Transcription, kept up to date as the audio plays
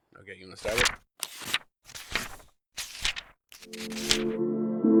Okay, you want to start it?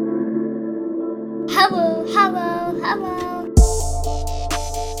 Hello, hello, hello.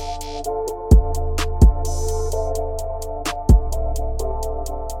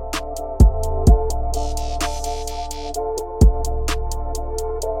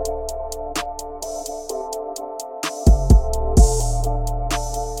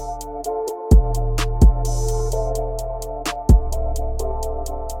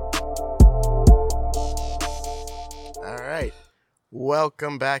 All right.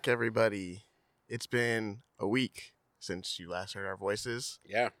 Welcome back, everybody. It's been a week since you last heard our voices.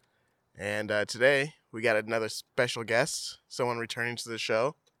 Yeah. And today, we got another special guest, someone returning to the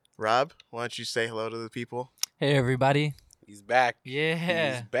show. Rob, why don't you say hello to the people? Hey, everybody. He's back.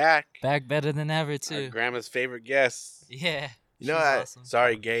 Yeah. He's back. Back better than ever, Our too. grandma's favorite guest. Yeah. You know, she's I- awesome.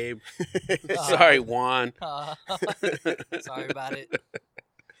 Sorry, Gabe. Aw. Sorry, Juan. Sorry about it.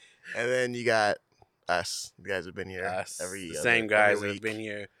 And then you got us. You guys have been here Us, every the other- same guys every that have week. been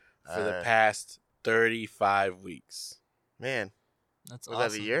here for the Uh, past 35 weeks. Man, That's was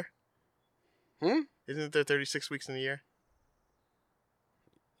awesome. that a year? Hmm? Isn't there 36 weeks in a year?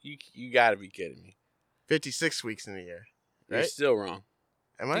 You got to be kidding me. 56 weeks in a year. You're Right? still wrong.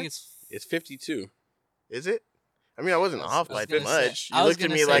 Am I I? think it's It's 52. Is it? I mean, I wasn't off I was by gonna say- much. I You was looked at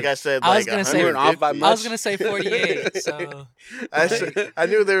gonna me say- like I said I was like gonna say- You weren't off by 150. much. I was going to say 48, so... I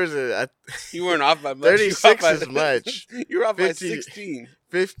knew there was a You weren't off by much. You were 36 off is by- much. You were off by 50 16.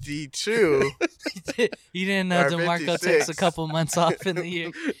 52. You didn't know Or DeMarco 56. takes a couple months off in the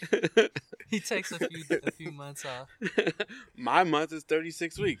year. He takes a few months off. My month is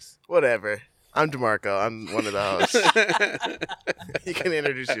 36 weeks. Whatever. I'm DeMarco. I'm one of the hosts. You can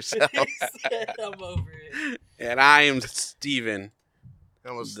introduce yourself. I'm over it. And I am Steven.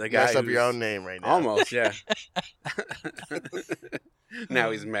 Almost The guy messed up your who's- own name right now. Almost, yeah.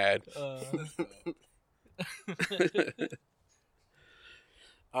 Now he's mad.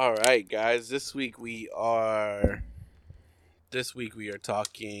 All right, guys. This week we are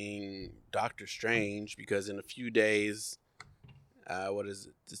talking Doctor Strange because in a few days, what is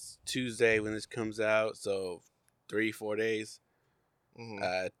it? This Tuesday when this comes out, so 3-4 days.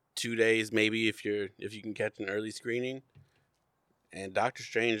 Mhm. 2 days maybe if you can catch an early screening. And Doctor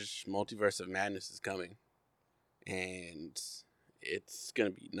Strange Multiverse of Madness is coming. And it's gonna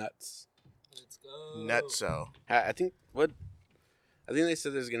be nuts. Let's go. Nutso. I think they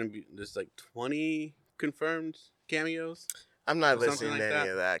said there's like 20 confirmed cameos. I'm not Something listening like to any that.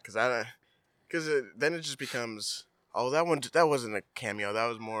 of that because then it just becomes, oh, that wasn't a cameo. That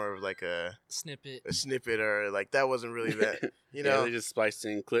was more of like a Snippet. snippet, or like that wasn't really that. You Yeah, know? they just spliced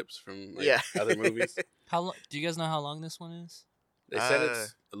in clips from Yeah. other movies. Do you guys know how long this one is? They said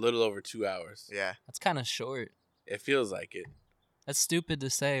it's a little over 2 hours. Yeah. That's kind of short. It feels like it. That's stupid to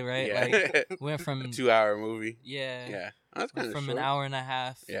say, right? Yeah. Like went from A 2-hour movie. yeah, Yeah. That's went kind of from short. an hour and a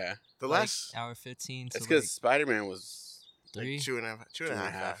half. Yeah. The like, last hour 15 to It's because like Spider-Man was 3. like two and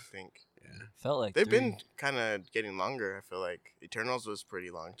a half, I think. yeah. Felt like They've 3. been kind of getting longer. I feel like Eternals was pretty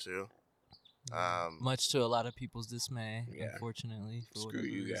long too. Much to a lot of people's dismay, Yeah. unfortunately. for Screw whatever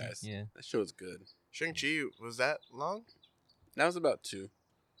you reason. guys. Yeah. That show's good. Shang-Chi, was that long? That was about 2.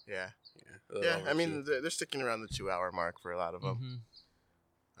 Yeah. Yeah. a little Yeah, over I mean, 2. they're sticking around the 2-hour mark for a lot of them.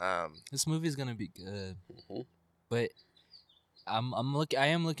 Mhm. This movie's gonna be good, Mhm. but I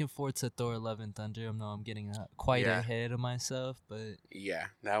am looking forward to Thor: Love and Thunder. I know I'm getting quite Yeah. ahead of myself, but Yeah,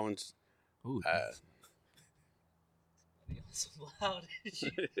 that one's. ooh, so loud.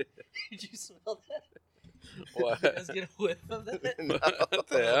 Did you smell that? What? Did you guys get a whiff of that? No. What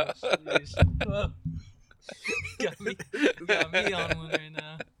the hell? Sheesh. Whoa. got me on one right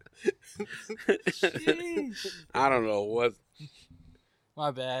now. Sheesh. I don't know what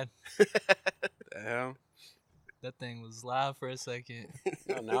My bad. the hell. That thing was loud for a second.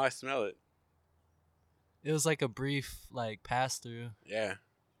 Oh, now I smell it. It was like a brief pass through. Yeah.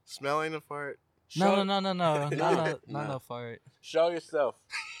 Smelling a fart. No, No. no fart. Show yourself.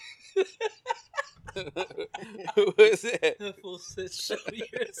 Who is it? The fool said, "Show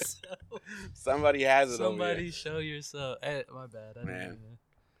yourself." Somebody has it over Somebody here. show yourself. Hey, my bad. I didn't Man. mean to-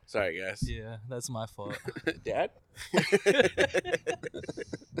 Sorry, guys. Yeah, that's my fault. Dad? Hell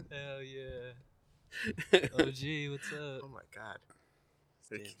yeah. OG, what's up? Oh my god.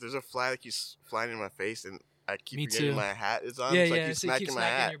 There's a fly that keeps flying in my face, and I keep Me forgetting too. my hat is on, Yeah, so I yeah. keep So you smacking keep my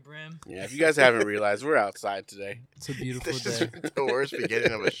smacking hat. your brim. Yeah, if you guys haven't realized, we're outside today. It's a beautiful This is day. the worst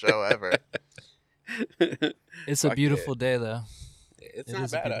beginning of a show ever. It's a Fuck beautiful day though. It's It not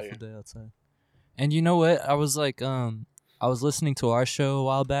is a bad out beautiful here. day outside. And you know what? I was I was listening to our show a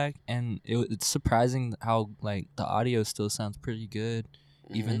while back, and it's surprising how the audio still sounds pretty good.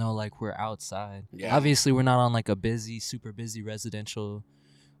 even though like we're outside. Yeah. Obviously, we're not on like a super busy residential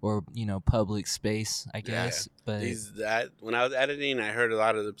or public space, I guess. But when I was editing, I heard a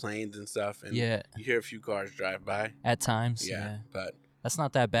lot of the planes and stuff, and yeah, you hear a few cars drive by. at times, yeah. But That's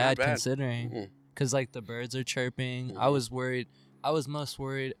not that bad, bad. considering, because like the birds are chirping. I was worried. I was most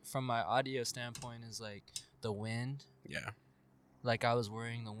worried from my audio standpoint is like the wind. Yeah. Like I was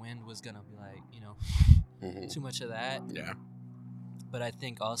worrying the wind was gonna be like too much of that. Yeah. But I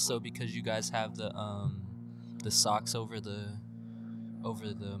think also because you guys have the socks over the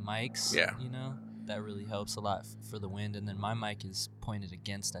mics. Yeah. That really helps a lot for the wind. And then my mic is pointed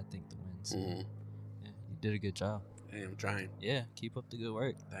against, I think, the wind. So, yeah, you did a good job. Hey, I'm trying. Yeah, keep up the good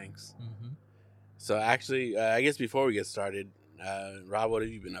work. Thanks. Mm-hmm. So actually, I guess before we get started, Rob, what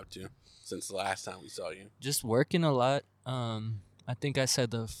have you been up to since the last time we saw you? Just working a lot. I think I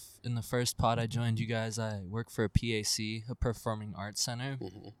said in the first pod I joined you guys, I work for a PAC, a Performing Arts Center.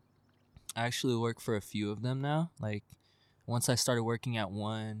 I actually work for a few of them now. Like, once I started working at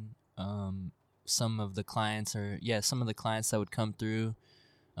one, some of the clients that would come through,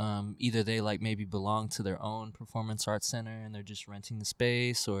 either they like maybe belong to their own performance arts center and they're just renting the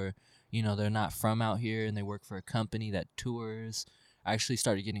space, or they're not from out here and they work for a company that tours. I actually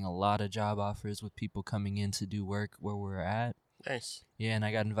started getting a lot of job offers with people coming in to do work where we're at. Nice. Yeah, and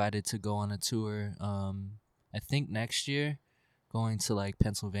I got invited to go on a tour, I think next year, going to like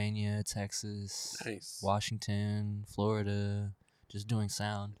Pennsylvania, Texas, Nice. Washington, Florida, just doing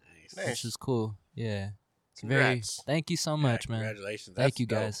sound. Nice. Which is cool. Yeah. It's Congrats. thank you so much, man. Congratulations. Thank That's you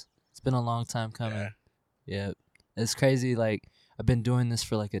dope. guys. It's been a long time coming. Yeah. Yeah. It's crazy. Like, I've been doing this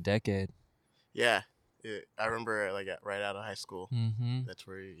for like a decade. Yeah. I remember like right out of high school. Mm-hmm. That's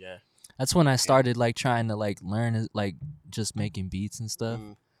where, That's when I started like trying to like learn like just making beats and stuff.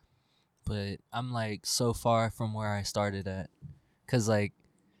 But I'm like so far from where I started at. Cause like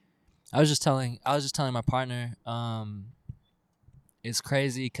I was just telling my partner, it's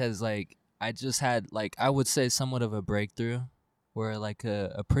crazy because like I just had like I would say somewhat of a breakthrough where like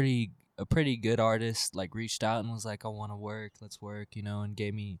a pretty good artist like reached out and was like, I want to work, let's work, and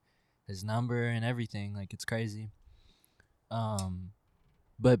gave me his number and everything. Like, it's crazy.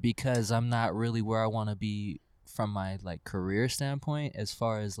 But because I'm not really where I want to be from my like career standpoint, as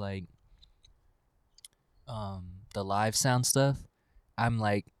far as like the live sound stuff, I'm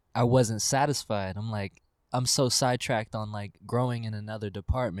like I wasn't satisfied. I'm so sidetracked on like growing in another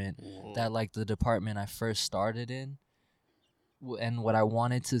department that like the department I first started in and what I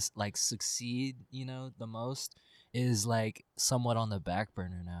wanted to like succeed, the most is like somewhat on the back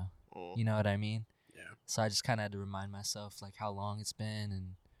burner now. You know what I mean? Yeah. So I just kind of had to remind myself like how long it's been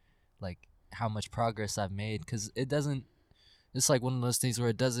and like how much progress I've made, because it's like one of those things where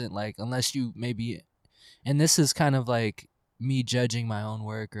it doesn't like, unless you maybe, and this is kind of like me judging my own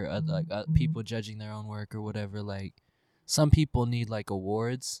work or people judging their own work or whatever. Like, some people need like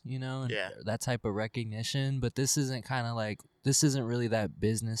awards, and that type of recognition, but this isn't really that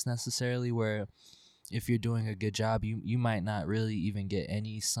business necessarily, where if you're doing a good job, you might not really even get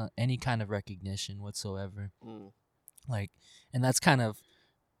any kind of recognition whatsoever. Like, and that's kind of,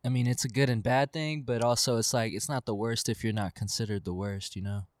 I mean, it's a good and bad thing, but also it's like it's not the worst if you're not considered the worst,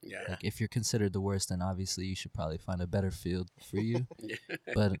 Yeah. Like, if you're considered the worst, then obviously you should probably find a better field for you.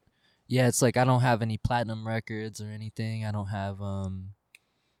 But yeah, it's like I don't have any platinum records or anything. I don't have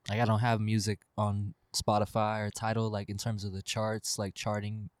music on Spotify or Tidal, like in terms of the charts, like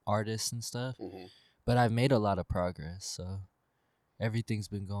charting artists and stuff. But I've made a lot of progress, so everything's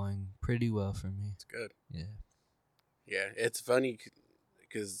been going pretty well for me. It's good. Yeah. Yeah, it's funny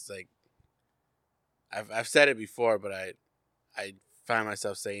because like I've said it before, but I find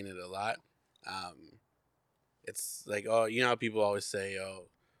myself saying it a lot. It's like, oh, how people always say, oh,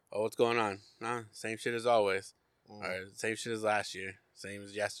 what's going on? Nah, same shit as always, or same shit as last year, same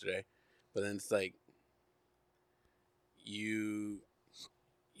as yesterday. But then it's like you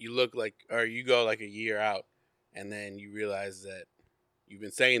look like, or you go like a year out, and then you realize that you've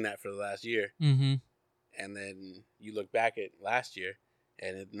been saying that for the last year. Mm-hmm. And then you look back at last year,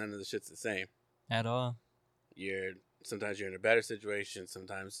 and none of the shit's the same At all. Sometimes you're in a better situation.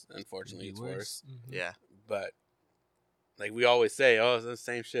 Sometimes, unfortunately, it's worse. Mm-hmm. Yeah. But like we always say, oh, it's the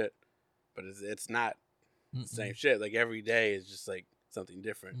same shit. But it's not the same shit. Like, every day is just like something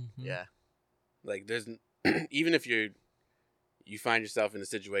different. Mm-hmm. Yeah. Like, there's even if you find yourself in a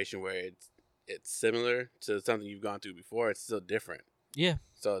situation where it's similar to something you've gone through before, it's still different. Yeah.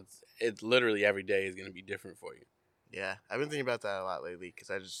 So it's literally every day is going to be different for you. Yeah. I've been thinking about that a lot lately,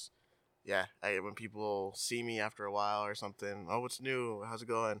 because when people see me after a while or something, oh, what's new? How's it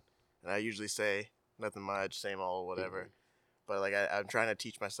going? And I usually say nothing much, same old, whatever. but like I'm trying to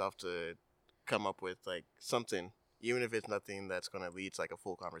teach myself to come up with like something, even if it's nothing that's gonna lead to like a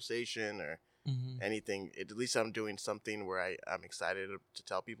full conversation or anything. At least I'm doing something where I'm excited to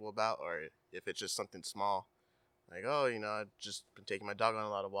tell people about, or if it's just something small, like, oh, I've just been taking my dog on a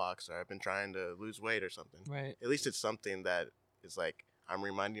lot of walks, or I've been trying to lose weight or something. Right. At least it's something that is like I'm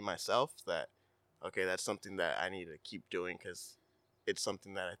reminding myself that, okay, that's something that I need to keep doing because it's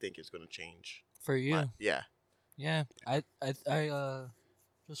something that I think is going to change. For you. Yeah. Yeah. I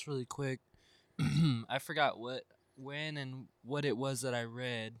just really quick, I forgot when and what it was that I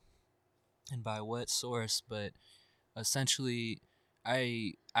read and by what source, but essentially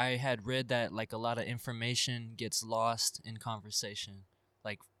I had read that like a lot of information gets lost in conversation,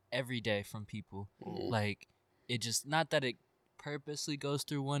 like every day from people. Like it just, not that it purposely goes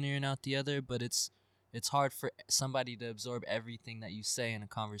through one ear and out the other, but it's hard for somebody to absorb everything that you say in a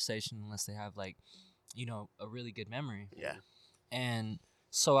conversation unless they have like, a really good memory. Yeah. And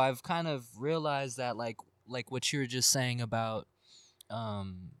so I've kind of realized that like what you were just saying about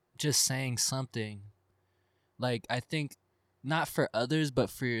just saying something, like I think not for others but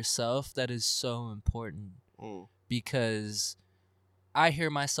for yourself, that is so important. Because I hear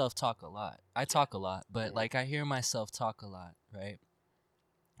myself talk a lot. I talk a lot, but like I hear myself talk a lot, right?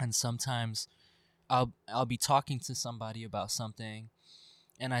 And sometimes I'll be talking to somebody about something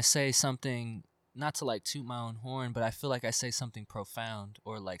and I say something, not to like toot my own horn, but I feel like I say something profound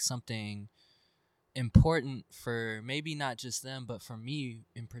or like something important for maybe not just them, but for me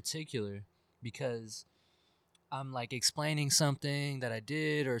in particular, because I'm like explaining something that I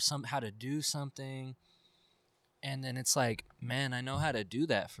did or how to do something, and then it's like, man, I know how to do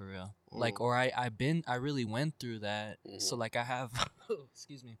that for real. Like, or I really went through that. So like I have,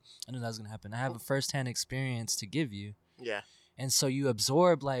 excuse me, I knew that was gonna happen. I have a firsthand experience to give you. Yeah. And so you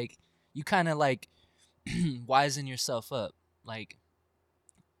absorb, like, you kind of like wisen yourself up, like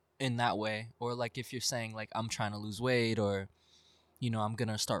in that way. Or like if you're saying like I'm trying to lose weight, or I'm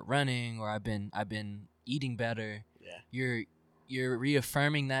gonna start running, or I've been eating better. Yeah. You're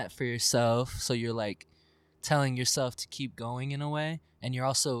reaffirming that for yourself, so you're like telling yourself to keep going in a way, and you're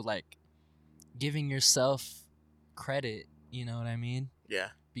also like giving yourself credit, you know what I mean? Yeah.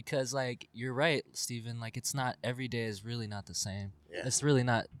 Because like you're right, Steven, like it's not, every day is really not the same. Yeah. It's really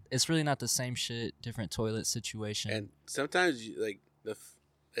not the same shit, different toilet situation. And sometimes you, like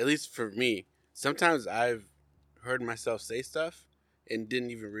at least for me, sometimes I've heard myself say stuff and didn't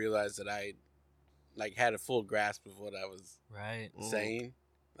even realize that I like had a full grasp of what I was saying.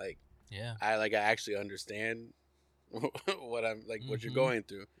 Like, yeah, I actually understand what I'm like, what you're going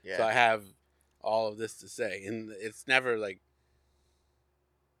through. Yeah. So I have all of this to say, and it's never like,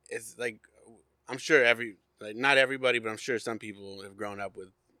 it's like, I'm sure not everybody, but I'm sure some people have grown up with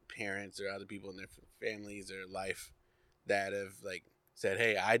parents or other people in their families or life that have like said,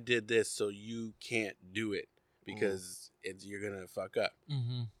 hey, I did this so you can't do it because you're gonna fuck up.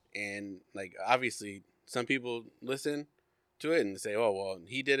 And like obviously some people listen to it and say, oh well,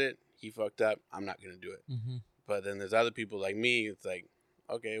 he did it, he fucked up, I'm not gonna do it. But then there's other people like me, it's like,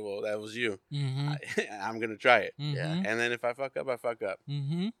 okay, well, that was you, I'm gonna try it. Yeah. And then if I fuck up, I fuck up.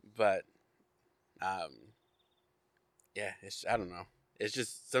 But yeah, I don't know, it's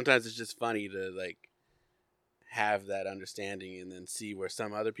just sometimes it's just funny to like have that understanding and then see where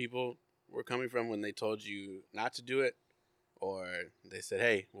some other people were coming from when they told you not to do it, or they said,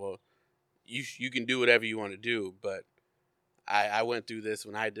 hey, well, you can do whatever you want to do, but I went through this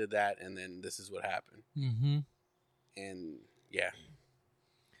when I did that, and then this is what happened. And yeah.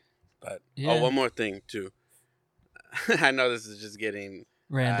 But oh, one more thing too. I know this is just getting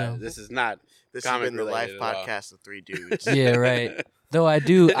random. This is not This has been the life comic-related at all. podcast of three dudes. Yeah, right. Though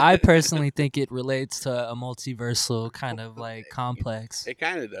I personally think it relates to a multiversal kind of like complex. It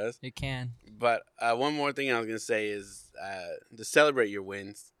kind of does. It can. But one more thing I was gonna say is to celebrate your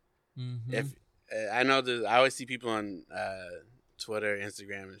wins. If I know I always see people on Twitter,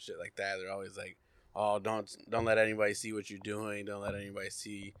 Instagram, and shit like that. They're always like, "Oh, don't let anybody see what you're doing. Don't let anybody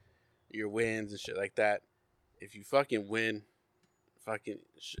see your wins and shit like that." If you fucking win,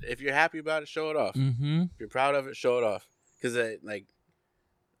 if you're happy about it, show it off. If you're proud of it, show it off. Because like,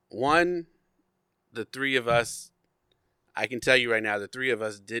 the three of us, I can tell you right now, the three of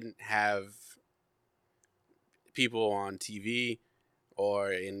us didn't have people on TV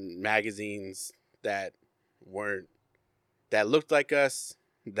or in magazines that looked like us,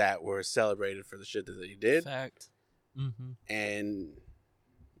 that were celebrated for the shit that they did. Fact. And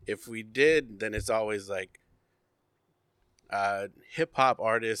if we did, then it's always like hip hop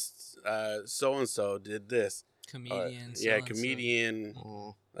artists, so and so did this. Comedian. Comedian.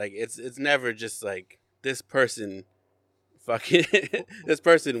 Like it's never just like this person fucking this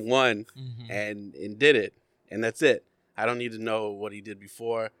person won Mm-hmm. and did it, and that's it. I don't need to know what he did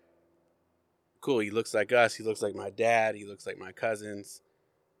before. Cool, he looks like us. He looks like my dad. He looks like my cousins.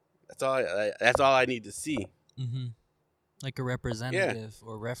 That's all I need to see. Mm-hmm. Like a representative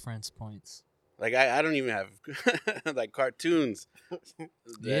or reference points. Like I don't even have like cartoons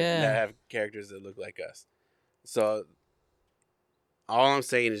that have characters that look like us. So all I'm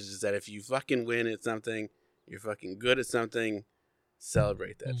saying is just that if you fucking win at something, you're fucking good at something,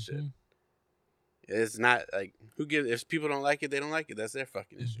 celebrate that shit. It's not like who gives if people don't like it, they don't like it. That's their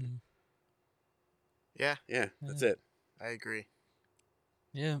fucking issue. Yeah, That's it. I agree.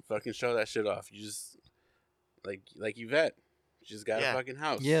 Yeah. Fucking show that shit off. You just like Yvette. She just got a fucking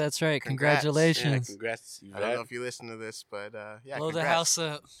house. Yeah, that's right. Congrats. Congratulations. Yeah, congrats, Yvette. I don't know if you listen to this, but yeah, Blow the congrats. house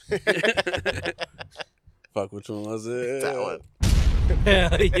up. Fuck, which one was it? That one.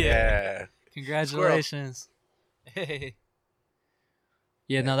 Hell Yeah. Congratulations. Hey.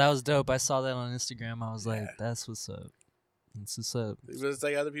 Yeah, no, that was dope. I saw that on Instagram. I was like, that's what's up. That's what's up. But it's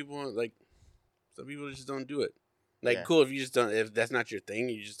like other people, like, some people just don't do it. Like, Yeah. cool, if you just don't, if that's not your thing,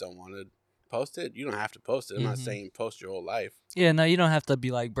 you just don't want to post it, you don't have to post it. I'm not saying post your whole life. Yeah, no, you don't have to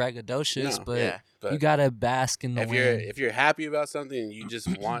be like braggadocious, No, but but you gotta bask in the win. if you're happy about something and you just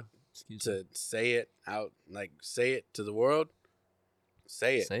want Excuse to say it out, like say it to the world,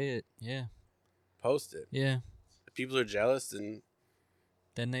 say it. Say it, yeah. Post it. Yeah. If people are jealous, then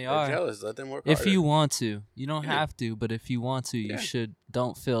Then they they're are. jealous. Let them work If harder. you want to. You don't Yeah. have to, but if you want to, you Yeah. should.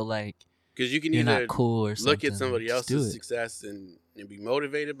 Don't feel like Because you can you're either not cool or something. look at somebody Just do else's it. success and be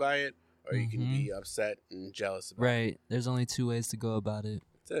motivated by it, or you can be upset and jealous about it. Right. There's only two ways to go about it.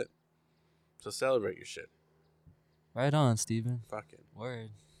 That's it. So celebrate your shit. Right on, Steven. Fucking. Word.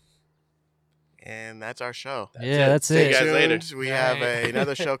 And that's our show. Yeah, that's See it. you guys Tuned. later. We Right. have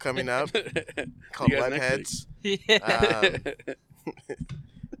another show coming up called See you guys Web next week. Heads. Yeah.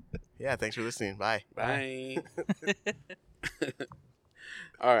 Yeah, thanks for listening. Bye. Bye.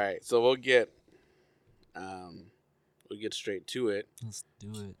 All right, so we'll get straight to it. Let's do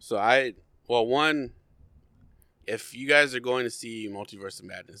it. So if you guys are going to see Multiverse of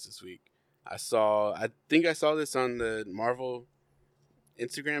Madness this week, I think I saw this on the Marvel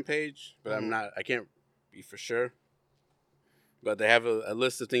Instagram page, but I can't be for sure. But they have a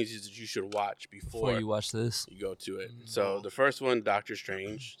list of things that you should watch before you watch this. you go to it. So the first one, Doctor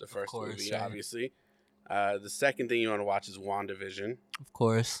Strange, the first course, movie, yeah. obviously. The second thing you want to watch is WandaVision. Of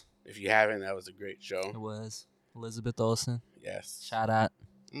course. If you haven't, that was a great It show. was. Elizabeth Olsen. Yes. Shout out.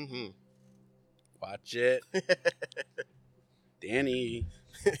 Mm-hmm. Watch it. Danny.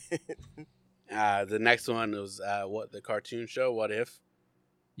 The next one was the cartoon show, What If?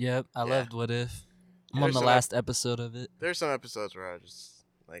 Yep. I Yeah. loved What If. I'm There's on the some last episode of it. There's some episodes where I just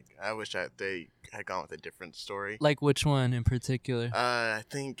I wish they had gone with a different story. Like which one in particular? I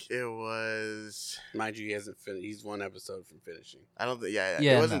think it was. Mind you, he hasn't finished. He's one episode from finishing. I don't think. Yeah,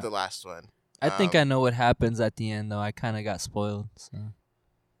 Yeah, it wasn't no. the last one. I think I know what happens at the end, though. I kind of got spoiled. So.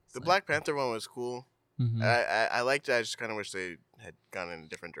 The Black Panther one was cool. Mhm. I liked it. I just kind of wish they had gone in a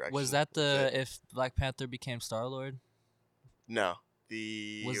different direction. Was that if Black Panther became Star-Lord? No.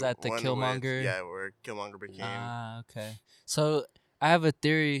 The Was that the one Killmonger? With, yeah, where Killmonger became. Ah, okay. So I have a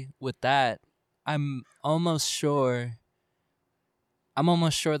theory with that. I'm almost sure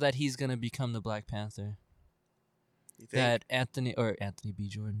that he's gonna become the Black Panther. You think? That Anthony B.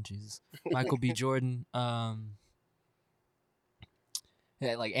 Jordan, Jesus, Michael B. Jordan,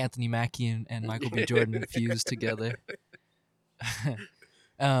 yeah, like Anthony Mackie and Michael B. Jordan fused together.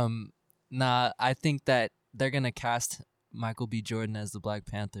 Nah, I think that they're gonna cast Michael B. Jordan as the Black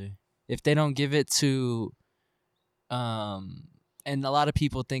Panther. If they don't give it to, and a lot of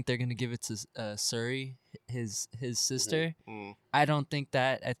people think they're gonna give it to Suri, his sister. Mm. I don't think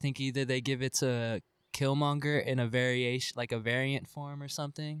that. I think either they give it to Killmonger in a variation, like a variant form or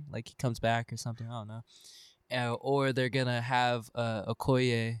something, like he comes back or something. I don't know. Or they're gonna have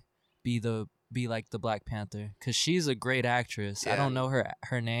Okoye be like the Black Panther, cause she's a great actress. I Yeah. don't know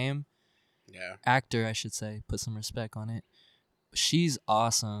her name. Yeah. Actor, I should say. Put some respect on it. She's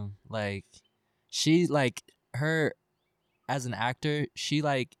awesome. Like, she like her as an actor. She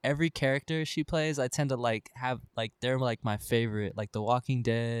like every character she plays. I tend to like have like they're like my favorite. Like The Walking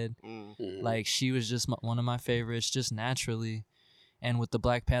Dead. Mm. Mhm. Like she was just one of my favorites, just naturally. And with the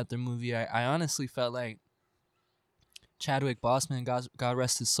Black Panther movie, I honestly felt like Chadwick Boseman, God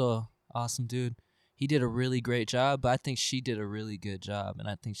rest his soul, awesome dude. He did a really great job, but I think she did a really good job, and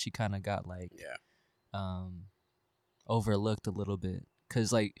I think she kind of got like overlooked a little bit,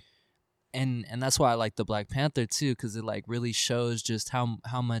 cause like, and that's why I like the Black Panther too, cause it like really shows just how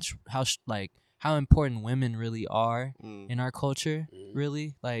how important women really are Mm. in our culture, Mhm.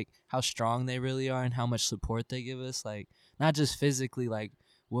 really, like how strong they really are and how much support they give us, like not just physically like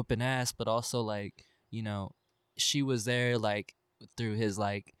whooping ass, but also like, you know, she was there like through his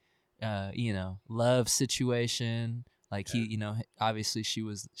like you know, love situation, like he, Yeah. you know, obviously she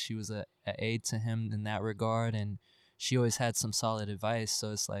was a aid to him in that regard, and she always had some solid advice,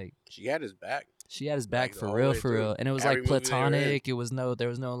 so it's like She had his back. she had his Like back the whole way for through. real, and it was Every like movie they were in. platonic. It was no, there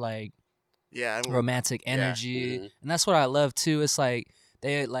was no like Yeah, romantic yeah. energy, Mhm. and that's what I love too. It's like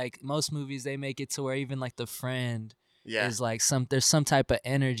they like most movies they make it to where even like the friend Yeah, is like there's some type of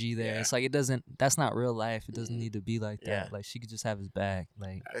energy there. Yeah. It's like it doesn't, that's not real life. It doesn't Mhm. need to be like Yeah. that. Like she could just have his back.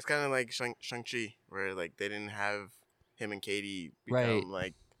 Like it's kind of like Shang-Chi, where like they didn't have him and Katie Right. become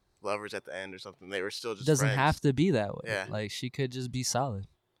like lovers at the end or something. They were still it just doesn't friends. have to be that way. Yeah. Like she could just be solid.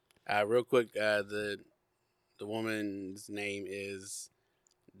 Real quick, the woman's name is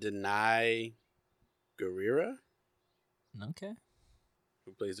Denai Guerrera, Okay.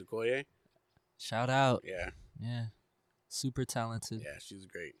 who plays Okoye. Shout out. Yeah, Yeah. Super talented. yeah, she's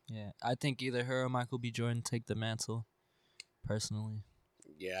great. Yeah. I think either her or Michael B. Jordan take the mantle. Personally.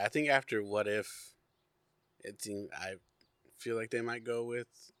 Yeah, I think after What If, I feel like they might go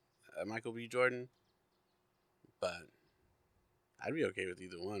with Michael B. Jordan, but I'd be okay with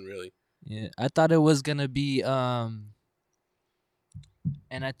either one, really. Yeah. I thought it was gonna be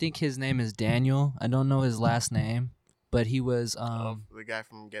and I think his name is Daniel. I don't know his last name, but he was The guy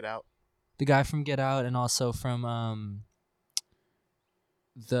from Get Out. the guy from Get Out, and also from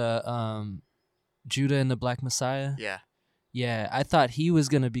the Judah and the Black Messiah. Yeah, Yeah, I thought he was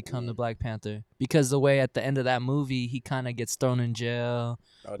gonna become the Mm. Black Panther because the way at the end of that movie he kind of gets thrown in jail.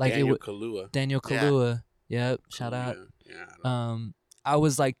 Oh, Like Daniel Kaluuya. Daniel Yeah. Kaluuya. Yep, shout out. Kaluuya. Yeah, I don't- I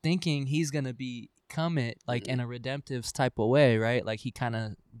was like thinking he's gonna become it like in a redemptive type of way, right? Like he kind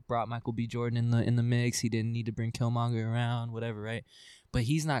of brought Michael B. Jordan in the mix. He didn't need to bring Killmonger around, whatever, right? But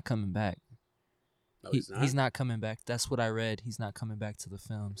he's not coming back. no, he's not. He's not coming back. That's what I read. He's not coming back to the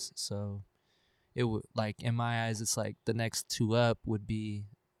films. So it would, like, in my eyes, it's like the next two up would be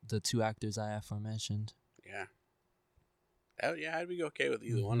the two actors I aforementioned. Yeah. Yeah, I'd be okay with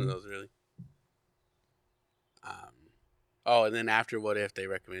either one of Mhm. those, really. Oh, and then after What If, they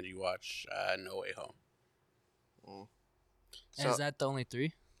recommend you watch No Way Home. Mm. And So is that the only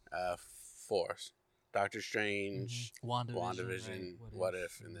three? 4. Doctor Strange, WandaVision, WandaVision, right? What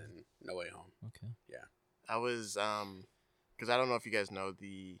If, and then No Way Home. Okay. I was because I don't know if you guys know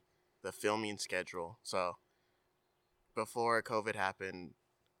the filming schedule. So before COVID happened,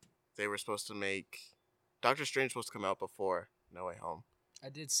 they were supposed to make Doctor Strange supposed to come out before No Way Home. I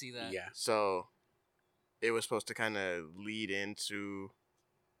did see that. Yeah. So it was supposed to kind of lead into.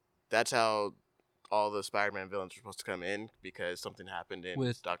 That's how all the Spider-Man villains were supposed to come in because something happened in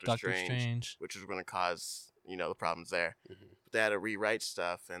With Doctor Strange, which was going to cause the problems there. Mhm. But they had to rewrite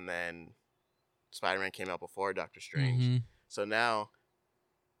stuff, and then Spider-Man came out before Doctor Strange. Mhm. So now,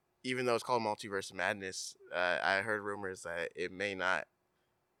 even though it's called Multiverse of Madness, I heard rumors that it may not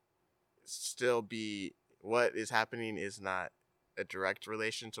still be what is happening is not a direct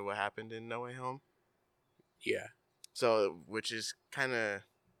relation to what happened in No Way Home. Yeah. So, which is kind of,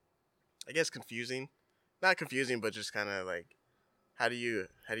 I guess, confusing. Not confusing, but just kind of like, how do you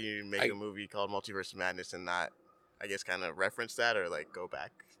make a movie called Multiverse of Madness and not, I guess, kind of reference that or like go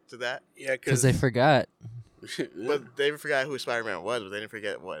back to that? Yeah, Because they forgot. But they forgot who Spider-Man was, but they didn't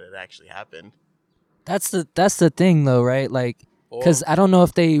forget what had actually happened. That's the thing, though, right? Like, because I don't know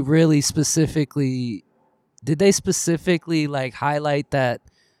if they really specifically did they specifically like highlight that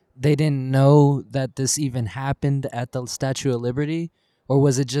they didn't know that this even happened at the Statue of Liberty, or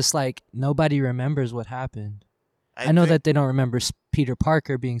was it just like nobody remembers what happened? I know that they don't remember Peter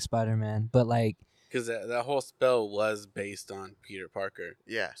Parker being Spider-Man, but like because that whole spell was based on Peter Parker.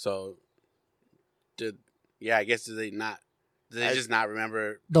 Yeah. So I guess did they just not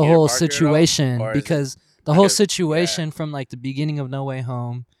remember the Peter whole Parker at all? situation? Or is Because the whole situation from like the beginning of No Way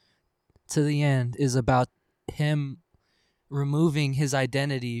Home to the end is about him removing his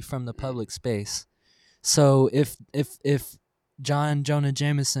identity from the public space. So if John Jonah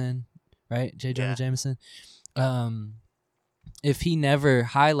Jameson, right? J. Jonah Jameson, if he never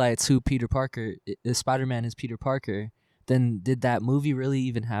highlights who Peter Parker is, Spider-Man is Peter Parker, then did that movie really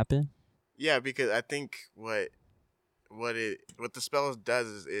even happen? Yeah, because I think what the spell does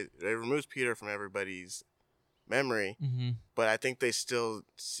is it removes Peter from everybody's memory, but I think they still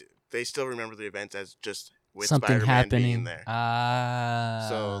remember the events as just with something Spider-Man happening being there.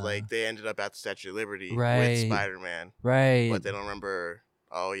 So like they ended up at the Statue of Liberty with Spider-Man, right? but they don't remember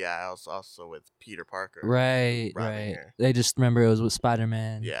Oh yeah, I was also with Peter Parker. Right. robbing her. They just remember it was with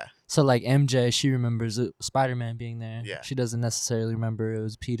Spider-Man. Yeah. So like MJ, she remembers Spider-Man being there. Yeah. She doesn't necessarily remember it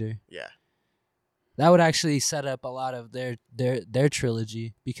was Peter. Yeah. That would actually set up a lot of their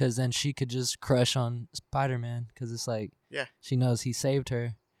trilogy, because then she could just crush on Spider-Man, because it's like, Yeah. she knows he saved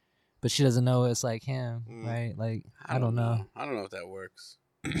her, but she doesn't know it's like him, right? Like, I don't know. I don't know if that works.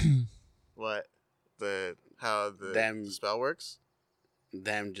 What? How the spell works?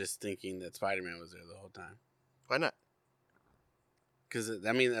 Them just thinking that Spider-Man was there the whole time. Why not? Because,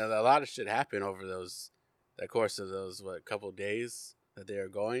 I mean, a lot of shit happened over the course of those, couple days that they were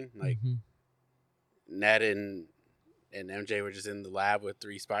going. Like, Ned and MJ were just in the lab with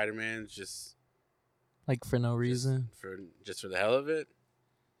 3 Spider-Mans, just like for no reason. For the hell of it.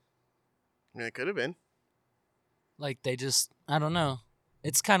 I mean, it could have been. Like they just, I don't know.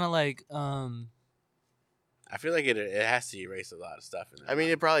 It's kind of like I feel like it has to erase a lot of stuff in there. I mean,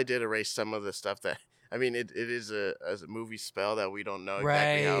 it probably did erase some of the stuff that. I mean, it is a movie spell that we don't know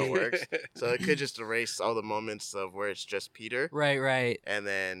exactly how it works. So it could just erase all the moments of where it's just Peter. Right. And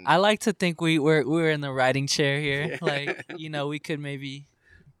then I like to think we were in the writing chair here. Like, we could maybe.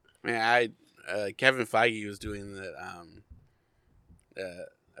 Man, Kevin Feige was doing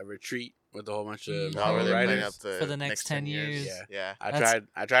a retreat with a whole bunch of writers for the next 10 years. Yeah. I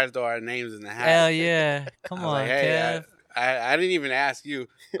tried to throw our names in the hat. Hell yeah! Come on, like, hey, Kev. I didn't even ask you.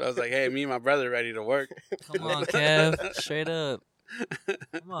 But I was like, hey, me and my brother ready to work. Come on, Kev. Straight up.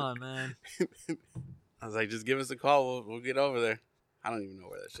 Come on, man. I was like, just give us a call. We'll get over there. I don't even know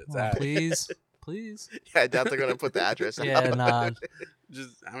where that shit's at. Please. Yeah, I doubt they're gonna put the address. Yeah, nah.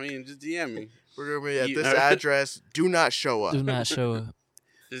 Just DM me. We're gonna be at this address. Do not show up. Do not show up.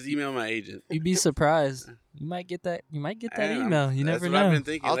 Just email my agent. You'd be surprised. You might get that. Email. You never know. I've been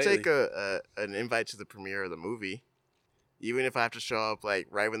thinking I'll lately. take an invite to the premiere of the movie, even if I have to show up like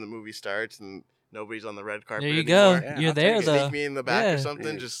right when the movie starts and nobody's on the red carpet. There you anymore. go. You're there though. Sneak me in the back or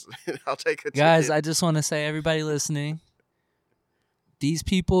something. Just I'll take a Guys, ticket. I just want to say, everybody listening, these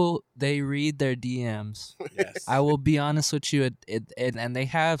people, they read their DMs. Yes. I will be honest with you, and they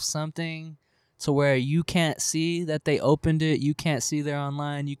have something to where you can't see that they opened it, you can't see they're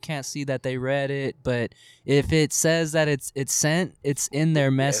online, you can't see that they read it, but if it says that it's sent, it's in their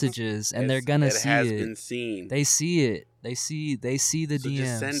messages, and they're gonna see it. It has been seen. They see it. They see the DMs.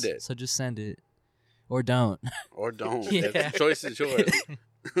 Just send it. So just send it, or don't. Or don't. Yeah. The choice is yours.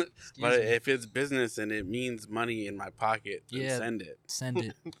 But if it's business and it means money in my pocket, then send it. Send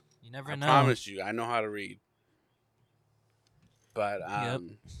it. You never know. I promise you, I know how to read. But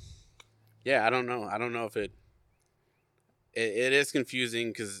yeah, I don't know. I don't know if it is confusing,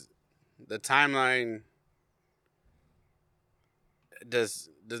 because the timeline does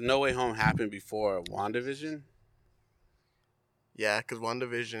No Way Home happen before WandaVision? Yeah, because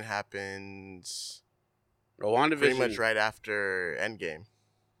WandaVision happens Well, WandaVision pretty much right after Endgame.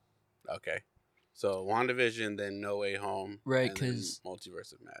 Okay. So WandaVision, then No Way Home, right? Because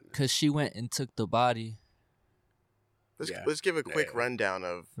Multiverse of Madness. Because she went and took the body. Let's give a quick rundown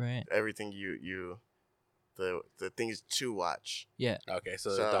of right. everything the things to watch. Yeah. Okay,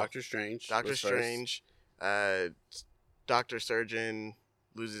 so Doctor Strange. Doctor Surgeon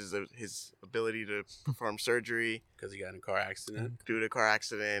loses his ability to perform surgery because he got in a car accident. Due to a car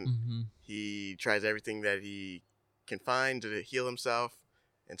accident, Mm-hmm. he tries everything that he can find to heal himself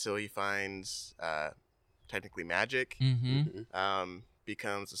until he finds technically magic. Mm-hmm.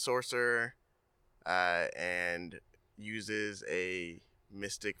 Becomes a sorcerer, and uses a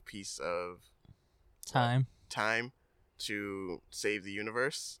mystic piece of time to save the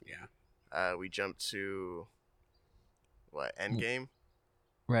universe. Yeah. We jump to Endgame?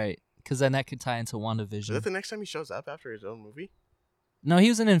 Right, because then that could tie into WandaVision. Is that the next time he shows up after his own movie? No, he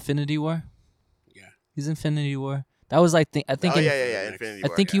was in Infinity War. Yeah. He's in Infinity War. That was like I think. Infinity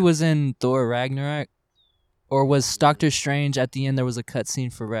War. I think he was in Thor Ragnarok, or was Doctor Strange at the end? There was a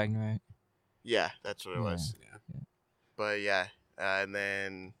cutscene for Ragnarok. Yeah, that's what it was. Yeah. But yeah, and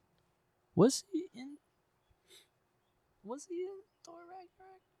then was he in Thor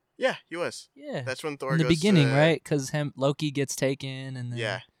Ragnarok? Yeah, he was. Yeah, that's when Thor in the goes beginning, to, right? Because Loki gets taken, and then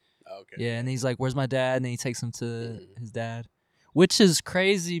okay. Yeah, and he's like, "Where's my dad?" And then he takes him to his dad, which is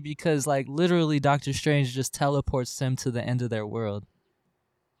crazy because like literally Doctor Strange just teleports them to the end of their world.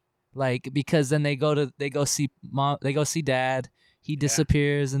 Like, because then they go see dad. He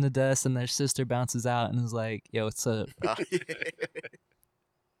disappears in the dust, and their sister bounces out and is like, "Yo, what's up?" That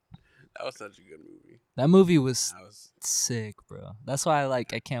was such a good movie. That movie was sick, bro. That's why I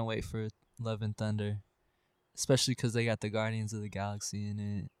can't wait for Love and Thunder, especially because they got the Guardians of the Galaxy in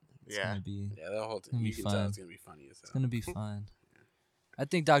it. It's gonna be the whole thing. You can tell it's gonna be funny as hell. It's gonna be fun. I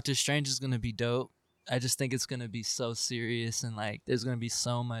think Doctor Strange is gonna be dope. I just think it's gonna be so serious and like there's gonna be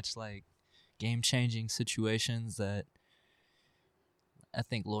so much like game changing situations that I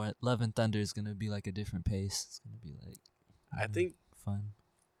think Love and Thunder is gonna be like a different pace. It's gonna be like I think fun.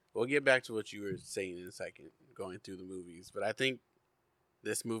 we'll get back to what you were saying in a second, going through the movies. But I think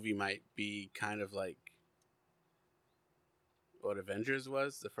this movie might be kind of like what Avengers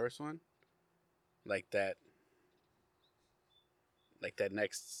was, the first one. Like that. Like that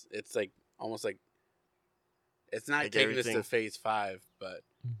next. It's like almost like it's not Like taking us to everything- phase 5, but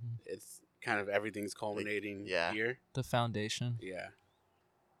Hmm. it's kind of everything's culminating yeah. here. The foundation. Yeah,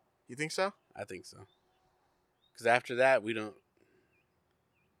 You think so? I think so. Because after that, we don't.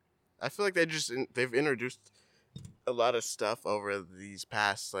 I feel like they've introduced a lot of stuff over these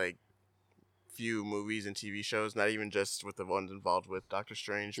past like few movies and TV shows. Not even just with the ones involved with Doctor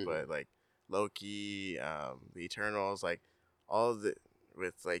Strange, but like Loki, the Eternals, like all of the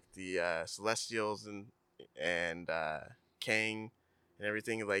with like the Celestials and Kang and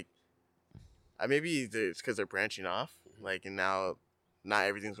everything. Like, maybe it's because they're branching off. Like, and now not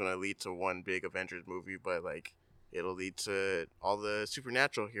everything's gonna lead to one big Avengers movie, but like it'll lead to all the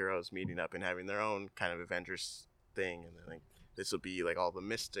supernatural heroes meeting up and having their own kind of Avengers thing, and then like this will be like all the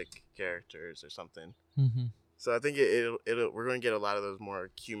mystic characters or something. Mm-hmm. So I think we're going to get a lot of those more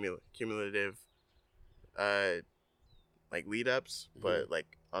cumulative, like lead ups, but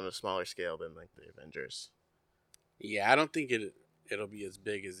like on a smaller scale than like the Avengers. Yeah, I don't think it'll be as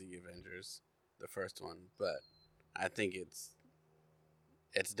big as the Avengers, the first one, but I think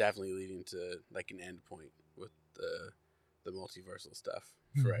it's definitely leading to like an end point with the multiversal stuff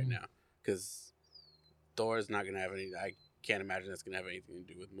for right now, because Thor is not gonna have any. I can't imagine that's gonna have anything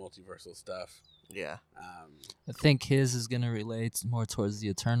to do with multiversal stuff. Yeah. I think his is gonna relate more towards the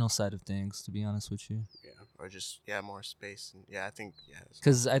eternal side of things. To be honest with you, Yeah. Or just more space, and I think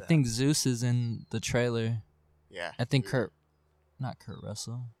because I think Zeus is in the trailer. Yeah. I think not Kurt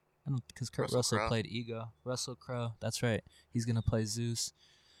Russell. I don't because Kurt Russell Russell Crowe. played Ego. Russell Crowe. That's right. He's gonna play Zeus.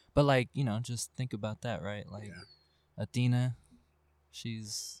 But like just think about that, right? Like Yeah. Athena,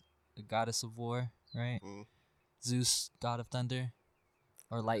 she's the goddess of war, right? Mm. Zeus, god of thunder,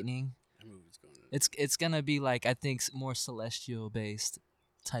 or lightning. That movie's going. It's gonna be like I think more celestial based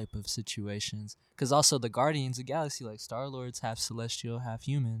type of situations. Cause also the Guardians of the Galaxy, like Star-Lord's half celestial, half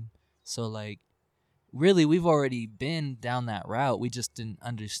human. So like, really, we've already been down that route. We just didn't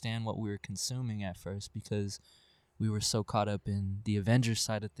understand what we were consuming at first because we were so caught up in the Avengers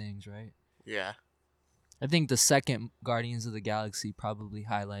side of things, right? Yeah. I think the second Guardians of the Galaxy probably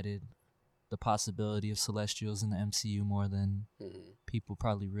highlighted the possibility of Celestials in the MCU more than people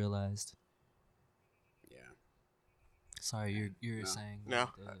probably realized. Yeah. Sorry, you're No. saying No.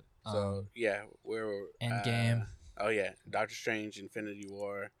 So yeah, we're Endgame. Oh yeah, Doctor Strange, Infinity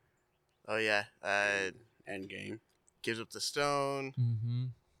War, Oh yeah. Endgame. Gives up the stone Mm-hmm.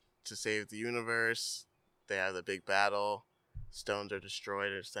 to save the universe. They have the big battle. Stones are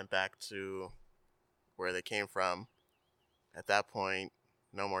destroyed and sent back to where they came from. At that point,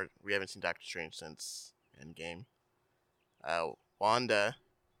 no more. We haven't seen Doctor Strange since Endgame. Wanda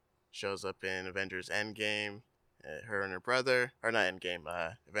shows up in Avengers Endgame. Her and her brother, or not Endgame,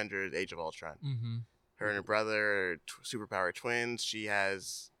 Avengers Age of Ultron. Mm-hmm. Her and her brother are superpower twins. She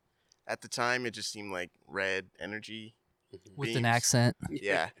has, at the time, it just seemed like red energy. With beams. an accent.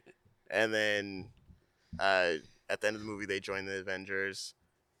 Yeah. And then at the end of the movie, they join the Avengers.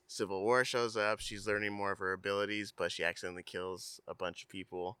 Civil War shows up. She's learning more of her abilities, but she accidentally kills a bunch of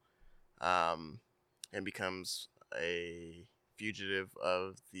people and becomes a fugitive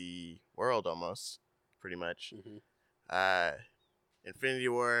of the world almost, pretty much. Infinity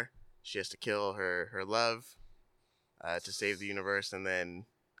War, she has to kill her love to save the universe, and then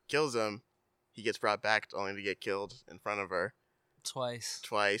kills him. He gets brought back only to get killed in front of her Twice.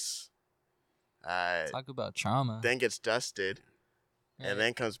 twice. Talk about trauma. Then gets dusted, Right. and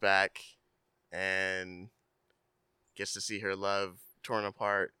then comes back and gets to see her love torn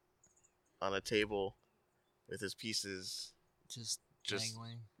apart on a table with his pieces just just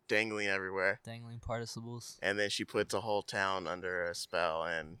dangling. dangling everywhere. Dangling participles. And then she puts a whole town under a spell,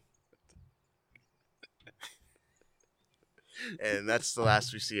 and that's the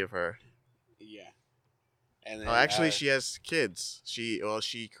last we see of her. Yeah. And then, Actually, she has kids. She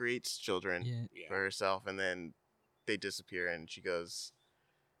creates children Yeah. for herself, and then they disappear, and she goes,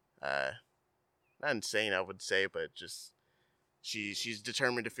 not insane, I would say, but just she's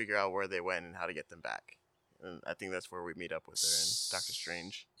determined to figure out where they went and how to get them back. And I think that's where we meet up with her in Doctor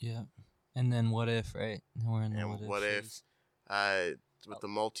Strange. Yeah. And then what if, right? We're in the And what if, phase. with the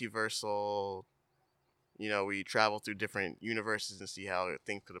multiversal, we travel through different universes and see how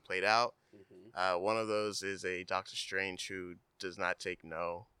things could have played out. Mm-hmm. One of those is a Doctor Strange who does not take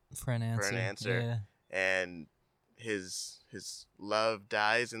no For an answer. Yeah. and his love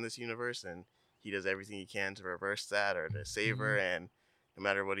dies in this universe, and he does everything he can to reverse that or to save her, and no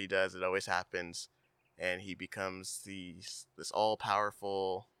matter what he does, it always happens, and he becomes this all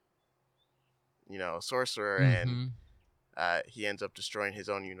powerful, sorcerer, and he ends up destroying his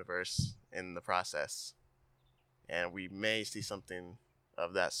own universe in the process, and we may see something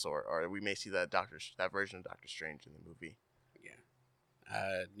of that sort, or we may see that version of Doctor Strange in the movie.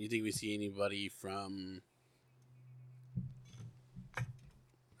 Yeah. You think we see anybody from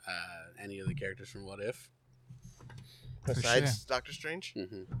any of the characters from What If? Besides Doctor Strange?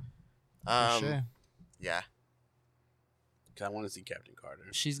 Mm-hmm. For sure. Yeah. Because I want to see Captain Carter.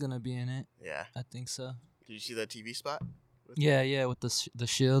 She's gonna be in it. Yeah. I think so. Did you see that TV spot? Yeah, with the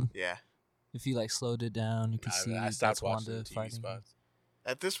shield. Yeah. If you slowed it down, you can see I stopped that's watching Wanda TV fighting. spots.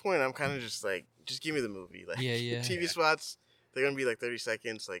 At this point, I'm kind of just just give me the movie. Yeah. TV spots, they're gonna be 30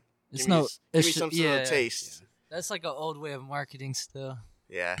 seconds. It's give me some sort of taste. Yeah. That's an old way of marketing still.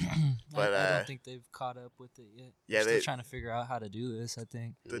 Yeah, but I don't think they've caught up with it yet. Yeah, they're still trying to figure out how to do this. I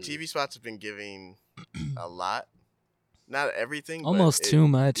think the TV spots have been giving a lot, not everything, almost too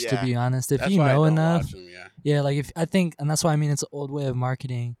much, to be honest. If that's you why I know don't enough, watch them, and that's why I mean it's an old way of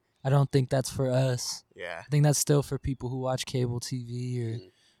marketing. I don't think that's for us. Yeah, I think that's still for people who watch cable TV or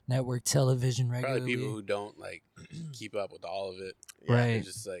network television regularly. Probably people who don't keep up with all of it. Yeah. Right. They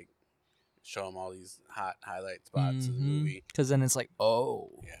just show them all these hot highlight spots of the movie. Because then it's yeah.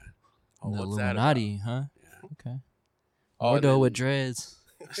 Oh, Oh, the what's that Illuminati, about? huh? Yeah. Okay. Oh, Ordo with dreads.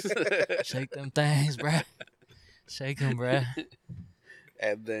 Shake them things, bruh. Shake them, bruh.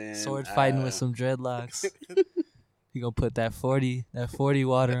 And then Sword fighting with some dreadlocks. You gonna put that 40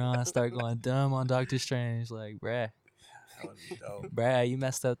 water on and start going dumb on Doctor Strange. Bruh. That would be dope. Bruh, you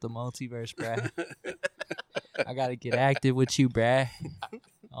messed up the multiverse, bruh. I gotta get active with you, bruh.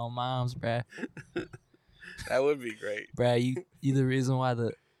 On moms, bruh. That would be great. Bruh, you the reason why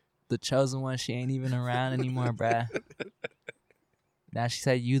the chosen one, she ain't even around anymore, bruh. Now she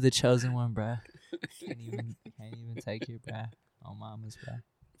said you the chosen one, bruh. Can't even take it, bruh. On mamas, bruh.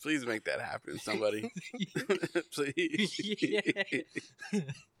 Please make that happen, somebody. Please.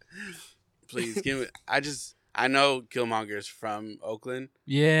 Please give me. I know Killmonger's from Oakland.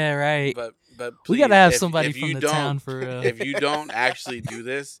 Yeah, right. But please, we gotta have if somebody you from the town for real. If you don't actually do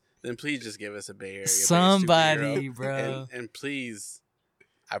this, then please just give us a Bay Area somebody, superhero. bro. And please,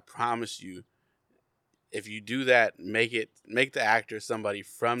 I promise you, if you do that, make the actor somebody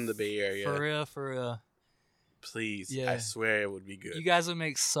from the Bay Area. For real. Please, Yeah. I swear it would be good. You guys would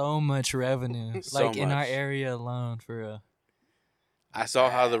make so much revenue, in our much. area alone, for real. I saw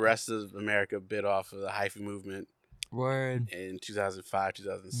how the rest of America bit off of the hyphy movement Word. in 2005,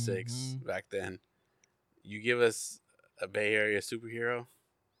 2006. Mhm. Back then, you give us a Bay Area superhero,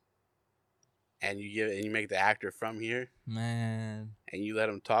 and you make the actor from here, Man. and you let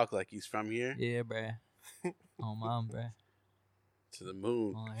him talk like he's from here. Yeah, bruh. On mom, bruh. To the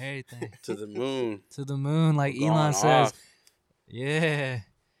moon. On everything. To the moon. To the moon, like Going Elon says. off. Yeah.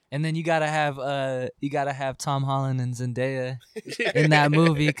 And then you gotta have Tom Holland and Zendaya in that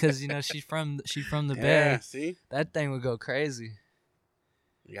movie because she's from the Yeah, Bay. see? That thing would go crazy.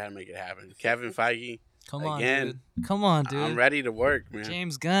 You gotta make it happen. Kevin Feige. Come on, Again, dude. Come on, dude. I'm ready to work, man.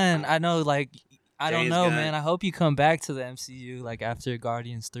 James Gunn. I know, I don't James know, Gunn. man. I hope you come back to the MCU after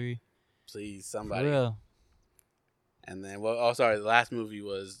Guardians 3. Please, For somebody. real. And then, the last movie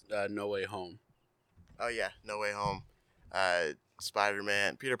was No Way Home. Oh yeah, No Way Home.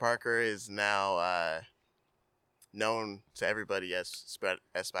 Spider-Man. Peter Parker is now known to everybody as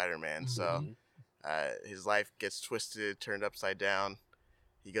Spider-Man. So his life gets twisted, turned upside down.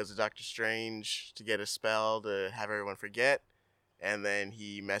 He goes to Doctor Strange to get a spell to have everyone forget, and then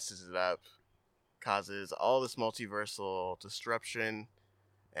he messes it up, causes all this multiversal disruption,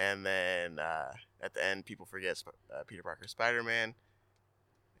 and then at the end, people forget Peter Parker Spider-Man,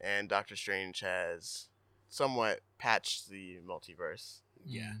 and Doctor Strange has somewhat patched the multiverse.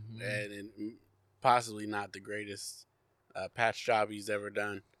 Yeah, Mhm. and possibly not the greatest patch job he's ever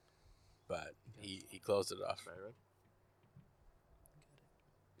done, but he closed it off. Right.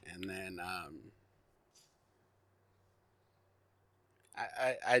 And then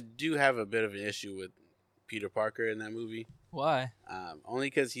I do have a bit of an issue with Peter Parker in that movie. Why? Only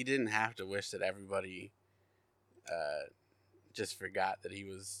because he didn't have to wish that everybody just forgot that he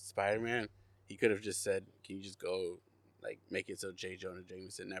was Spider-Man. He could have just said, "Can you just go, make it so J. Jonah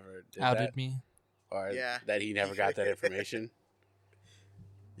Jameson never did Outed that, me. or that he never got that information."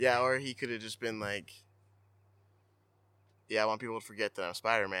 Yeah, or he could have just been like, I want people to forget that I'm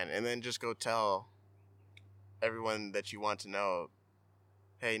Spider-Man, and then just go tell everyone that you want to know,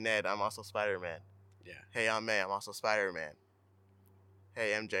 hey, Ned, I'm also Spider-Man. Yeah. Hey, Aunt May, I'm also Spider-Man.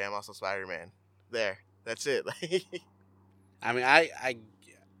 Hey, MJ, I'm also Spider-Man. There. That's it. I mean,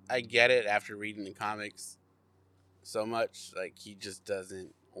 I get it after reading the comics so much. Like, he just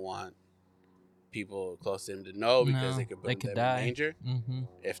doesn't want people close to him to know because No, it could they put could them in die. danger Mm-hmm.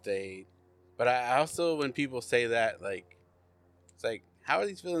 if they. But I also, when people say that, like, it's like, how are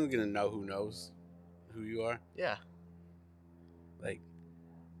these villains gonna know who knows who you are? Yeah. Like,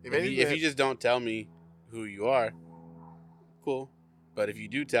 If if you just don't tell me who you are, cool. But if you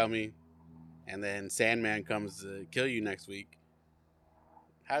do tell me, and then Sandman comes to kill you next week,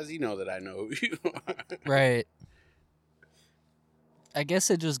 how does he know that I know who you are? Right. I guess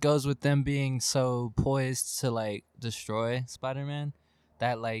it just goes with them being so poised to like destroy Spider-Man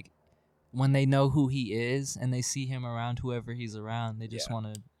that like when they know who he is and they see him around whoever he's around, they just Yeah.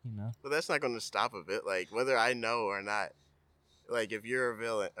 want to, you know. But that's not going to stop a bit. Like, whether I know or not, like, if you're a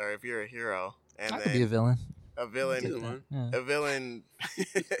villain or if you're a hero, and I then could be a villain. a Either villain, one. Yeah. a villain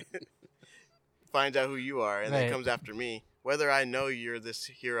finds out who you are and then Right. comes after me, whether I know you're this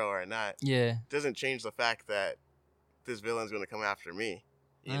hero or not, Yeah. doesn't change the fact that this villain's going to come after me.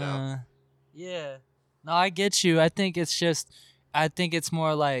 You know? Yeah. No, I get you. I think it's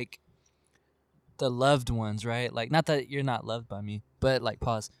more like the loved ones, right? Like not that you're not loved by me, but like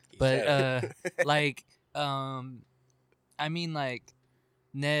pause. He But said it. like I mean like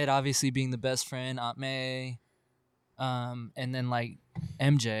Ned obviously being the best friend, Aunt May, and then like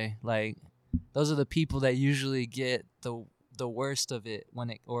MJ, like those are the people that usually get the worst of it when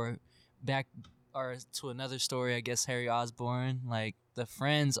it or back or to another story, I guess Harry Osborn, like the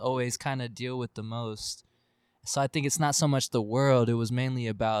friends always kind of deal with the most. So I think it's not so much the world, it was mainly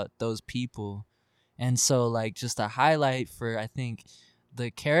about those people. And so like just a highlight for I think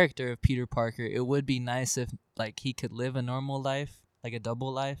the character of Peter Parker, it would be nice if like he could live a normal life, like a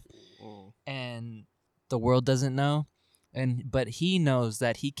double life, Mm. and the world doesn't know. But he knows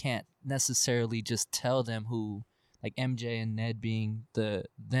that he can't necessarily just tell them who, like MJ and Ned being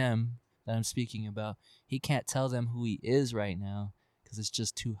them that I'm speaking about. He can't tell them who he is right now because it's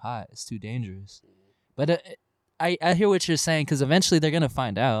just too hot. It's too dangerous. But I hear what you're saying because eventually they're gonna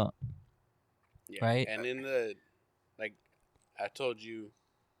find out. Yeah. Right? And in the, like, I told you,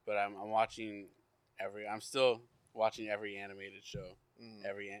 but I'm still watching every animated show,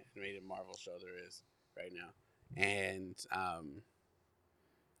 every animated Marvel show there is right now. And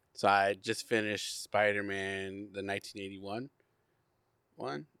so I just finished Spider-Man, the 1981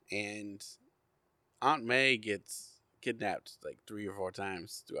 one, and Aunt May gets kidnapped like 3 or 4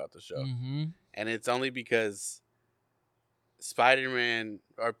 times throughout the show. Mm-hmm. And it's only because Spider-Man,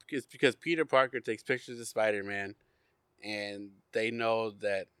 or it's because Peter Parker takes pictures of Spider-Man, and they know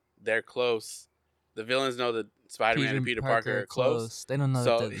that they're close. The villains know that Spider-Man and Peter Parker are close. They don't know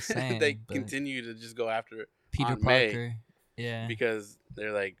that So they're the same. they but continue to just go after Peter Aunt May Parker. Yeah. because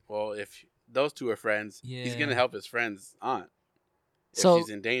they're like, well, if those two are friends, he's Yeah. gonna help his friend's aunt if So she's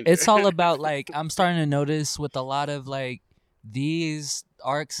in danger. it's all about like I'm starting to notice with a lot of like these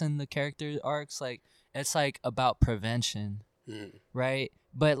arcs and the character arcs, like it's like about prevention, right?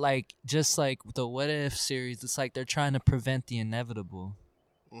 But like just like the What If series, it's like they're trying to prevent the inevitable.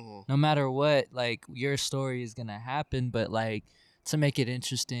 No matter what, like your story is gonna happen, but like to make it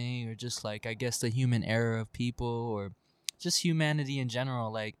interesting or just like I guess the human error of people or just humanity in general,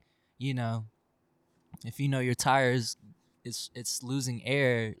 like you know, if you know your tires it's losing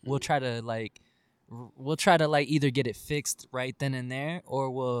air, we'll try to like either get it fixed right then and there or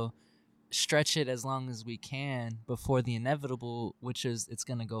we'll stretch it as long as we can before the inevitable, which is it's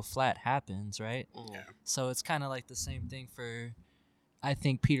gonna go flat, happens, right? Yeah. So it's kind of like the same thing for I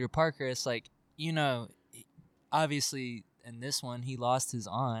think Peter Parker. It's like, you know, obviously in this one he lost his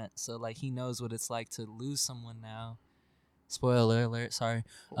aunt, so like he knows what it's like to lose someone now. Spoiler alert, sorry.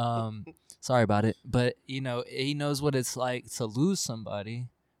 Sorry about it. But you know, he knows what it's like to lose somebody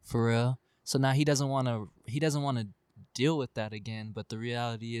for real. So now he doesn't want to deal with that again, but the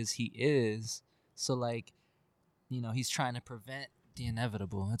reality is he is. So like, you know, he's trying to prevent the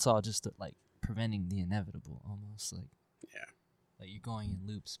inevitable. It's all just like preventing the inevitable almost like Yeah. like you're going in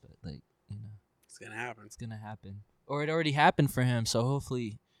loops, but like, you know, It's gonna happen. it's going to happen. Or it already happened for him, so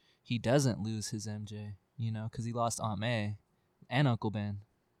hopefully he doesn't lose his MJ, you know, cuz he lost Aunt May and Uncle Ben.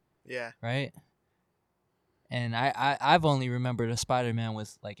 Yeah. Right? And I've only remembered a Spider-Man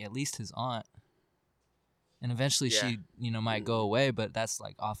with like at least his aunt. And eventually she, you know, might go away, but that's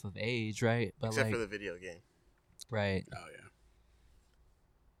like off of age, right? But Except like, for the video game. right. Oh yeah.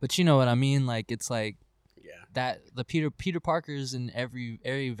 But you know what I mean? Like it's like Yeah. that the Peter Parkers in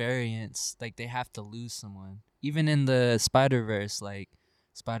every variance, like they have to lose someone. Even in the Spider-Verse, like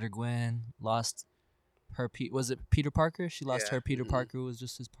Spider Gwen lost her was it Peter Parker? She lost Yeah. her Peter Parker, who was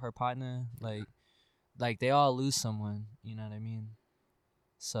just her partner. Like they all lose someone. You know what I mean?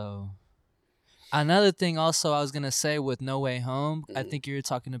 So another thing also I was gonna say with No Way Home, I think you were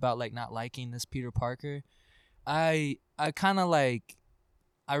talking about like not liking this Peter Parker. I kind of like,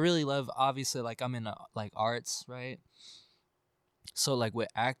 I really love, obviously, like I'm in like arts, right? So like with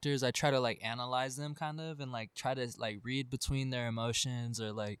actors, I try to like analyze them kind of and like try to like read between their emotions,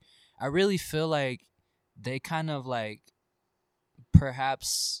 or like I really feel like they kind of like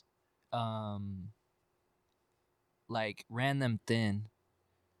perhaps like ran them thin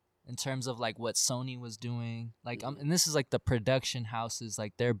in terms of like what Sony was doing. Like and this is like the production houses,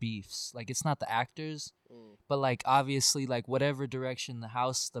 like their beefs. Like it's not the actors, but like obviously like whatever direction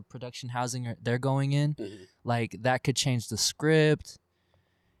the production housing they're going in, like that could change the script.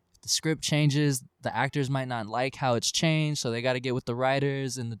 If the script changes, the actors might not like how it's changed, so they got to get with the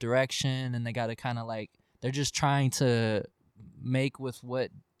writers and the direction, and they got to kind of like, they're just trying to make with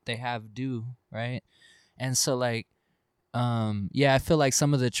what they have do, right? And so like yeah, I feel like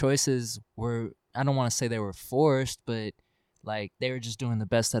some of the choices were, I don't want to say they were forced, but like they were just doing the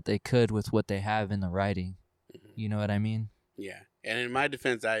best that they could with what they have in the writing. You know what I mean? Yeah. And in my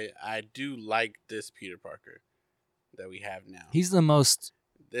defense, I do like this Peter Parker that we have now. He's the most,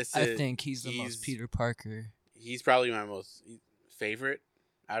 I think he's the most Peter Parker. He's probably my most favorite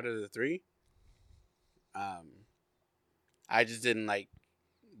out of the three. I just didn't like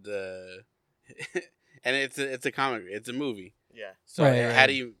the and it's a comic, it's a movie. Yeah. So Right, had right.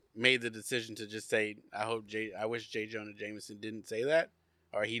 he made the decision to just say, I wish J. Jonah Jameson didn't say that,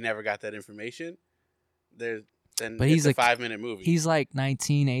 or he never got that information, then But it's he's a 5-minute movie. He's like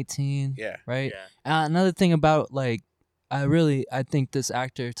 19, 18. Yeah. Right? Yeah. Another thing about like, I think this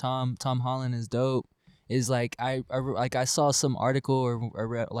actor Tom Holland is dope. Is like I saw some article or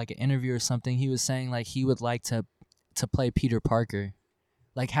read like an interview or something. He was saying like he would like to play Peter Parker,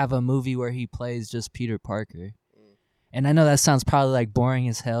 like have a movie where he plays just Peter Parker. And I know that sounds probably like boring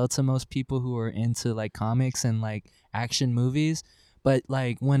as hell to most people who are into like comics and like action movies, but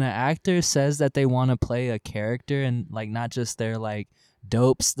like when an actor says that they want to play a character and like not just their like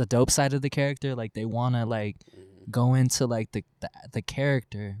the dope side of the character, like they want to like go into like the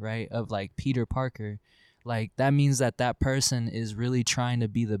character, right, of like Peter Parker, like that means that person is really trying to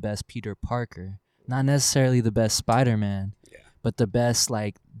be the best Peter Parker, not necessarily the best Spider-Man, but the best,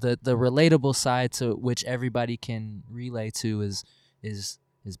 like the relatable side to which everybody can relay to is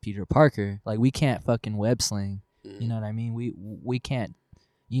Peter Parker. Like we can't fucking web sling, you know what I mean? We can't,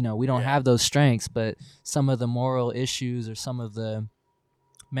 we don't have those strengths, but some of the moral issues or some of the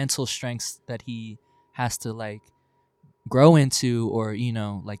mental strengths that he has to like grow into, or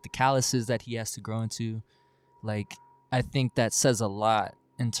like the calluses that he has to grow into, like I think that says a lot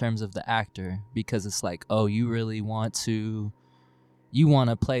in terms of the actor, because it's like, oh, you really want to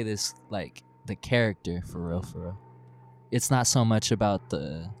play this like the character for real. It's not so much about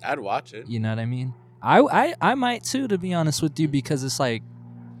the, I'd watch it. you know what I mean? I might too, to be honest with you, because it's like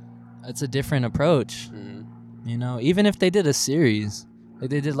it's a different approach. Even if they did a series,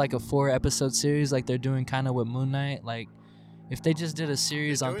 like they did like a 4-episode series like they're doing kind of with Moon Knight, like if they just did a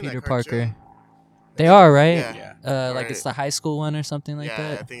series on doing that Peter cartoon. Parker. They are, right? Yeah. Like it's the high school one or something like Yeah,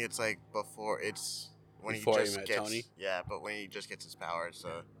 I that. think it's like when Before he he just met gets Tony? Yeah, but when he just gets his powers,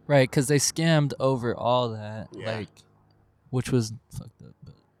 so Right, because they skimmed over all that, Yeah. like, which was fucked up.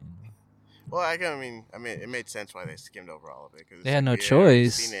 But well, I mean, it made sense why they skimmed over all of it, because They had no we had already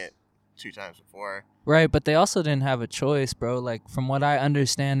choice. seen it 2 times before. Right, but they also didn't have a choice, bro. Like from what I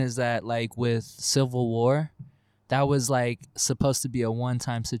understand is that like with Civil War, that was like supposed to be a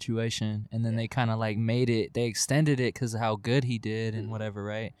one-time situation, and then they kind of like they extended it because of how good he did and whatever,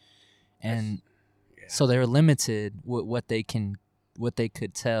 right? And so they were limited with what they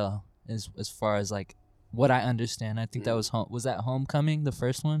could tell as far as like what I understand. I think that was that Homecoming, the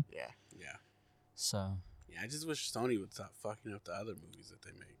first one. Yeah. So I just wish Sony would stop fucking up the other movies that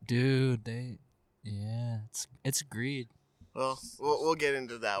they make. dude, it's greed. Well, we'll get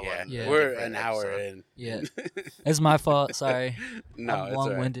into that Yeah. one. Yeah. We're an hour episode. in. Yeah, it's my fault. Sorry. No, I'm it's all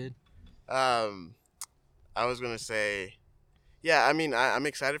right. long-winded. I was gonna say, yeah. I mean, I'm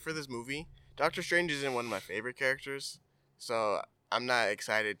excited for this movie. Doctor Strange isn't one of my favorite characters, so I'm not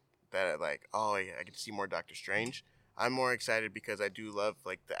excited that I get to see more Doctor Strange. I'm more excited because I do love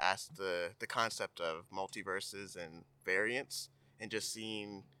like the concept of multiverses and variants, and just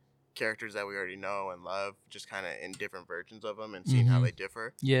seeing characters that we already know and love, just kind of in different versions of them and seeing how they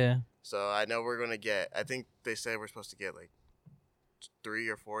differ. Yeah. So I know we're gonna get. I think they said we're supposed to get like 3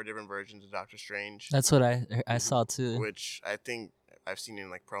 or 4 different versions of Doctor Strange. That's what I saw too. Which I think I've seen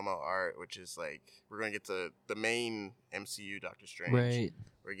in like promo art, which is like we're gonna get the main MCU Doctor Strange. Right.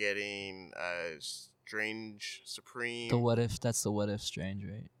 We're getting Strange Supreme. That's the What If Strange,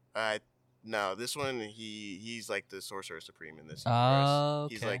 right? No, this one he's like the Sorcerer Supreme in this Oh, universe.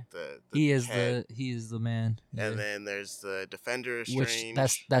 okay. He's like the he is head. he is the man. And then there's the Defender Strange.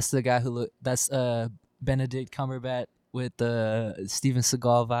 Which that's the guy who that's Benedict Cumberbatch with the Steven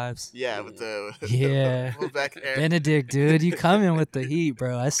Seagal vibes. Yeah, with the yeah the back hair. Benedict, dude, you coming with the heat,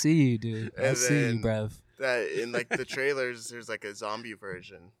 bro. I see you, dude. I And see you, then bruv. That in like the trailers, there's like a zombie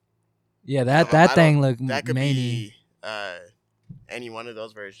version. Yeah, that thing looked that could many. be any one of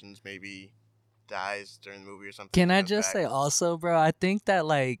those versions. Maybe dies during the movie or something. Can I comes just back. say also, bro? I think that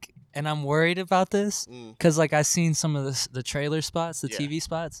like, and I'm worried about this because like I seen some of the trailer spots, the TV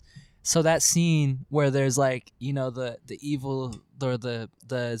spots. So that scene where there's like the evil or the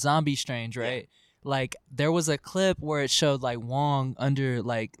zombie Strange, right? Yeah. Like there was a clip where it showed like Wong under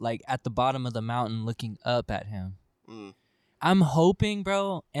like at the bottom of the mountain looking up at him. I'm hoping,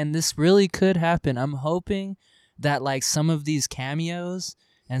 bro, and this really could happen. I'm hoping that like some of these cameos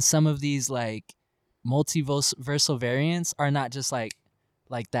and some of these like multiversal variants are not just like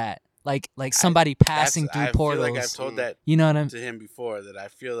that. Like somebody passing through portals. I feel like I've told that to him before, that I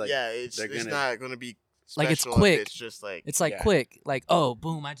feel like it's not going to be special like it's quick. It's just like quick. Like, oh,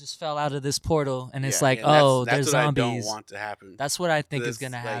 boom! I just fell out of this portal, and it's like, and oh, that's there's what zombies. I don't want to happen. That's what I think is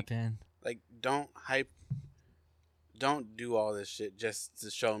gonna happen. Like, don't do all this shit just to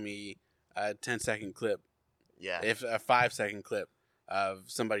show me a 10-second clip. Yeah. If a 5-second clip of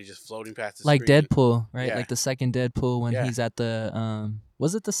somebody just floating past the like screen. Deadpool, right? Yeah. Like the second Deadpool when he's at the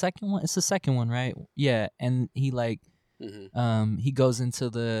was it the second one? It's the second one, right? Yeah, and he like he goes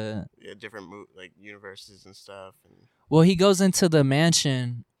into the different like universes and stuff. And well, he goes into the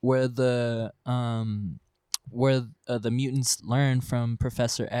mansion where the mutants learn from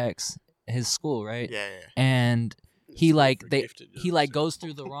Professor X, his school, right? Yeah. And he like goes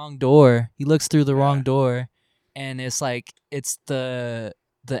through the wrong door. He looks through the wrong door, and it's like it's the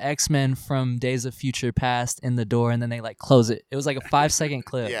X-Men from Days of Future Past in the door, and then they like close it. It was like a 5-second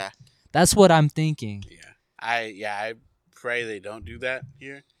clip. Yeah. That's what I'm thinking. Yeah. I pray they don't do that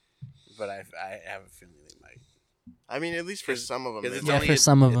here, but I have a feeling they might. I mean, at least for some of them. It's It's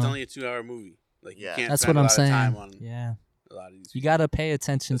only a 2-hour movie. Like you can't that's spend what I'm a lot saying. of time on a lot of these. You gotta pay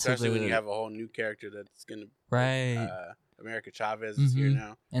attention especially to when you have a whole new character that's gonna right. America Chavez is here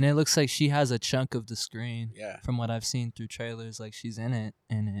now, and it looks like she has a chunk of the screen. Yeah, from what I've seen through trailers, like she's in it.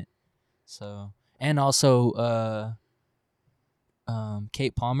 So and also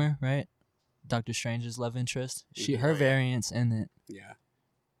Kate Palmer, right? Doctor Strange's love interest. Her variant's in it. Yeah.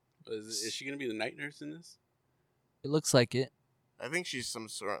 Is she gonna be the night nurse in this? It looks like it. I think she's some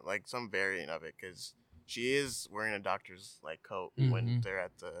sort like some variant of it because she is wearing a doctor's like coat when they're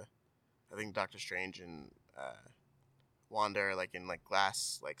at the. I think Doctor Strange and Wanda are like in like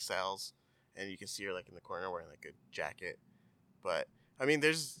glass like cells, and you can see her like in the corner wearing like a jacket. But I mean,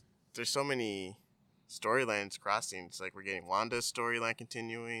 there's so many storylines crossing. It's like we're getting Wanda's storyline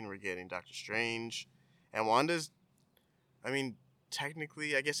continuing. We're getting Doctor Strange, and Wanda's. I mean,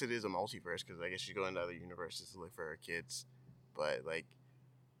 technically, I guess it is a multiverse because I guess she's going to other universes to look for her kids. But like,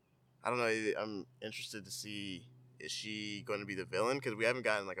 I don't know. I'm interested to see, is she going to be the villain? Because we haven't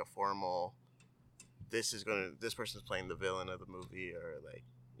gotten like a formal. This person's playing the villain of the movie, or like,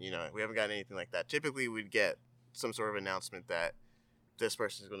 we haven't gotten anything like that. Typically, we'd get some sort of announcement that this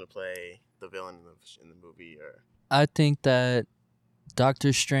person is going to play the villain in the movie. Or I think that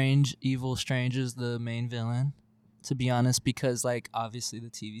Doctor Strange, Evil Strange, is the main villain. To be honest, because like obviously the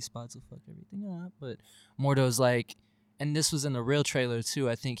TV spots will fuck everything up, but Mordo's like. And this was in the real trailer, too.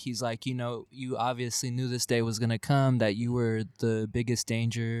 I think he's like, you obviously knew this day was going to come, that you were the biggest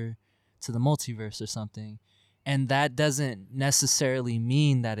danger to the multiverse or something. And that doesn't necessarily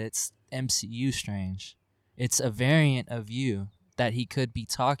mean that it's MCU Strange. It's a variant of you that he could be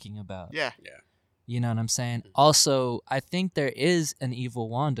talking about. Yeah. You know what I'm saying? Also, I think there is an evil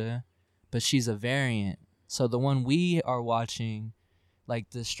Wanda, but she's a variant. So the one we are watching, like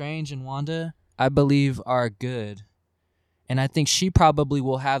the Strange and Wanda, I believe are good. And I think she probably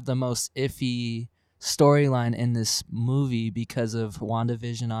will have the most iffy storyline in this movie because of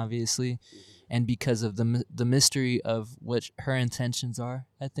WandaVision, obviously, and because of the mystery of what her intentions are,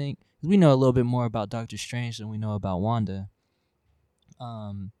 I think. We know a little bit more about Doctor Strange than we know about Wanda.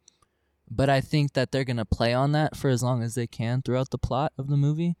 But I think that they're going to play on that for as long as they can throughout the plot of the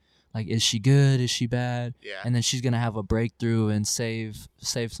movie. Like, is she good? Is she bad? Yeah. And then she's gonna have a breakthrough and save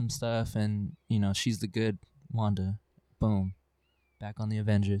some stuff, and she's the good Wanda. Boom, back on the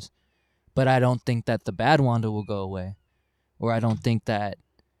Avengers. But I don't think that the bad Wanda will go away, or I don't think that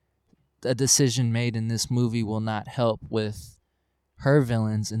a decision made in this movie will not help with her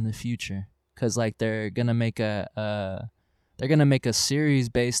villains in the future. Cause like they're gonna make a series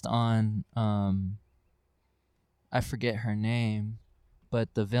based on I forget her name,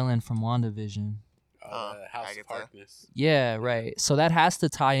 but the villain from WandaVision. Oh, the House of Agatha. Harkness. Yeah, right. So that has to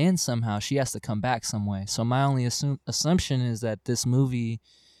tie in somehow. She has to come back some way. So my only assumption is that this movie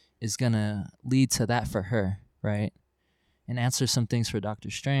is gonna lead to that for her, right? And answer some things for Doctor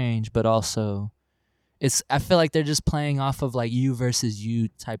Strange, but also I feel like they're just playing off of like you versus you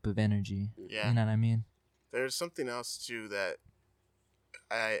type of energy. Yeah. You know what I mean? There's something else too that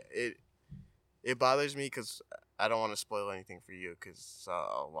it bothers me because I don't want to spoil anything for you because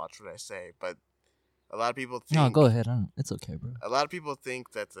I'll watch what I say. But a lot of people think. No, go ahead. It's okay, bro. A lot of people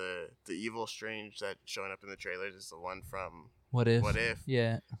think that the evil Strange that's showing up in the trailers is the one from What If? What If?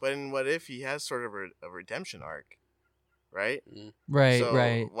 Yeah. But in What If, he has sort of a redemption arc, right? Right, So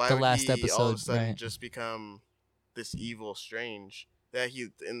right. why The would last he episode, all of a sudden right? just become this evil Strange? That he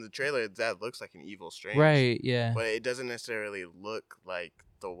in the trailer that looks like an evil Strange, Right, yeah. but it doesn't necessarily look like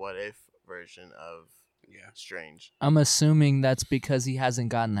the What If version of Strange. I'm assuming that's because he hasn't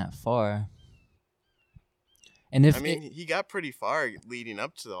gotten that far. And if he got pretty far leading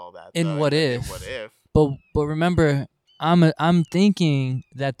up to all that. In What If? In What If? But remember, I'm thinking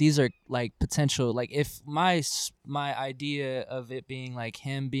that these are like potential. Like if my idea of it being like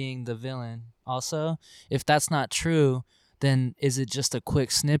him being the villain, also, if that's not true, then is it just a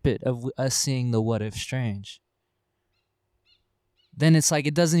quick snippet of us seeing the What If Strange? Then it's like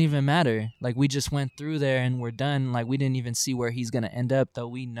it doesn't even matter. Like we just went through there and we're done. Like we didn't even see where he's gonna end up, though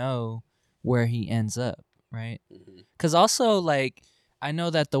we know where he ends up, right? Because also like I know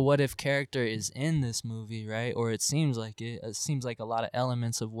that the What If character is in this movie, right? Or it seems like it. It seems like a lot of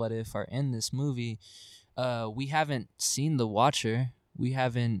elements of What If are in this movie. We haven't seen the Watcher. We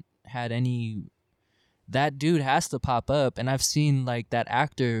haven't had any. That dude has to pop up, and I've seen like that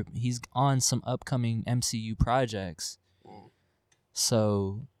actor. He's on some upcoming MCU projects.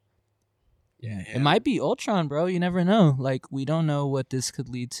 So yeah, it might be Ultron, bro. You never know. Like we don't know what this could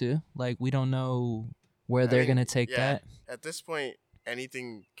lead to. Like we don't know where they're gonna take that. At this point,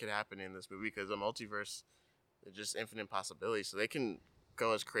 anything could happen in this movie because the multiverse is just infinite possibilities. So they can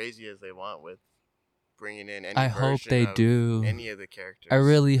go as crazy as they want with bringing in any I hope they of do. any of the characters. I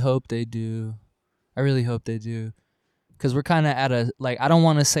really hope they do. Because we're kind of at a, like, I don't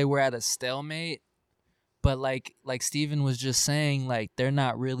want to say we're at a stalemate, but like Steven was just saying, like, they're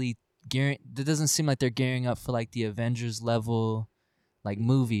not really gearing, it doesn't seem like they're gearing up for like the Avengers level, like,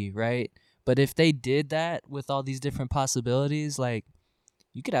 movie, right? But if they did that with all these different possibilities, like,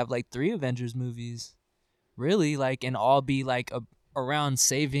 you could have like 3 Avengers movies, really, like, and all be like around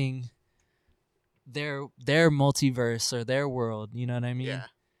saving their multiverse or their world, you know what I mean? Yeah.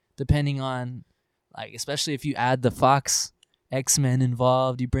 Depending on, like, especially if you add the Fox X-Men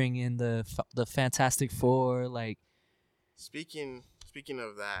involved, you bring in the Fantastic Four, like. Speaking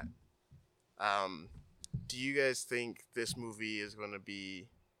of that, do you guys think this movie is going to be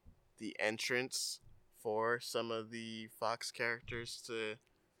the entrance for some of the Fox characters to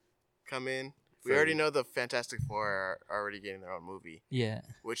come in? We already know the Fantastic Four are already getting their own movie. Yeah.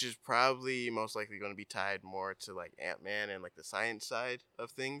 Which is probably most likely going to be tied more to like Ant-Man and like the science side of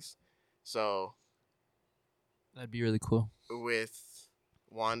things. So that'd be really cool. With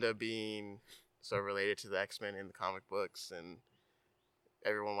Wanda being so related to the X-Men in the comic books and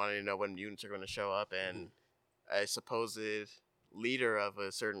everyone wanting to know when mutants are going to show up and a supposed leader of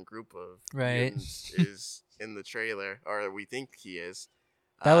a certain group of mutants is in the trailer, or we think he is.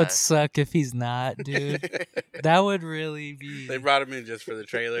 That would suck if he's not, dude. That would really be. They brought him in just for the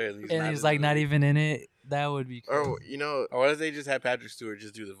trailer, and he's like not even in it. That would be cool. Or what if they just have Patrick Stewart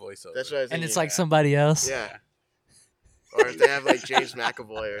just do the voiceover? That's what I was thinking. And it's like somebody else. Yeah. Or if they have like James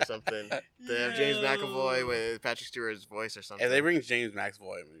McAvoy or something. They have James McAvoy with Patrick Stewart's voice or something. If they bring James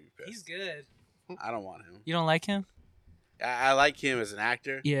McAvoy, I'm gonna be pissed. He's good. I don't want him. You don't like him? I like him as an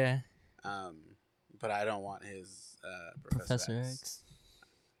actor. Yeah. But I don't want his Professor X.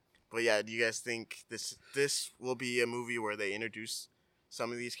 But yeah, do you guys think this will be a movie where they introduce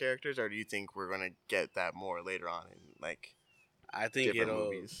some of these characters, or do you think we're gonna get that more later on in like I think different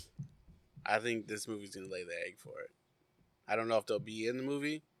movies? I think this movie's gonna lay the egg for it. I don't know if they'll be in the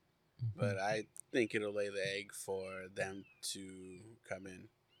movie, but I think it'll lay the egg for them to come in.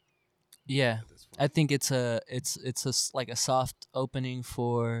 Yeah, I think it's like a soft opening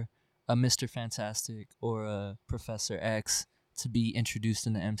for a Mr. Fantastic or a Professor X to be introduced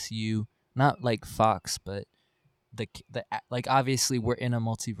in the MCU. Not like Fox, but like obviously we're in a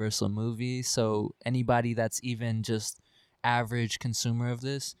multiversal movie, so anybody that's even just average consumer of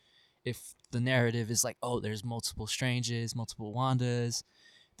this, if the narrative is like, oh, there's multiple Stranges, multiple Wandas,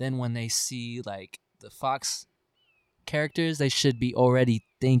 then when they see like the Fox characters, they should be already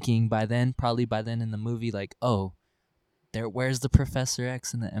thinking by then, probably by then in the movie, like, oh, where's the Professor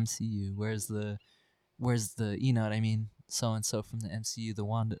X in the MCU? Where's the you know what I mean? So and so from the MCU, the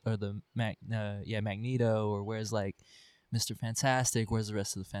Wanda or the Magneto, or where's like Mr. Fantastic? Where's the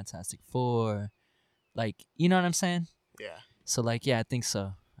rest of the Fantastic Four? Like, you know what I'm saying? Yeah. So like, yeah, I think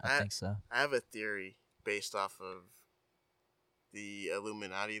so. I I think so. I have a theory based off of the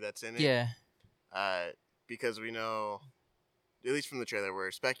Illuminati that's in it. Yeah. Because we know, at least from the trailer,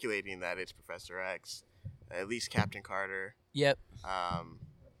 we're speculating that it's Professor X, at least Captain Carter, Yep.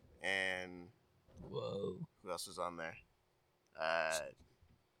 and Whoa. who else is on there?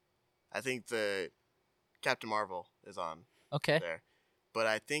 I think the Captain Marvel is on Okay. there. But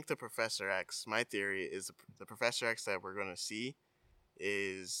I think the Professor X, my theory is the Professor X that we're going to see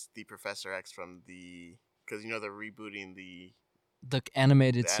is the Professor X from because they're rebooting the animated the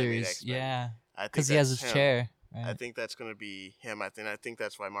animated series. X-Men. Yeah. I think Because he has that's his him. chair. Right? I think that's going to be him. I think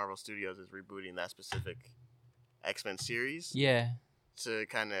that's why Marvel Studios is rebooting that specific X-Men series. Yeah. To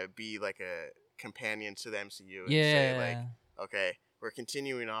kind of be like a companion to the MCU and Yeah. say like, okay, we're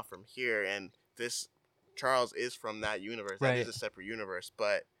continuing off from here, and this Charles is from that universe. That is a separate universe,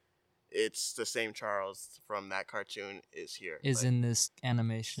 but it's the same Charles from that cartoon is here. Is in this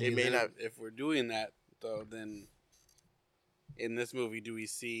animation. It may not. If we're doing that though, then in this movie, do we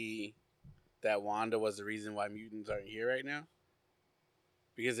see that Wanda was the reason why mutants aren't here right now?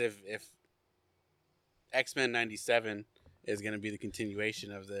 Because if X-Men 97 is going to be the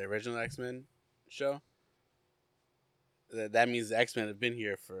continuation of the original X-Men show, that means the X-Men have been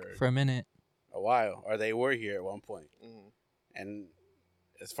here for a minute, a while, or they were here at one point. Mm-hmm. And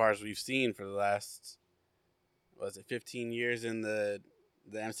as far as we've seen for the last, 15 years in the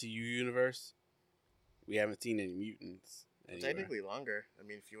MCU universe, we haven't seen any mutants anywhere. Technically longer. I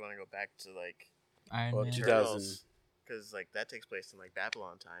mean, if you want to go back to like Iron Man. 2000, because like that takes place in like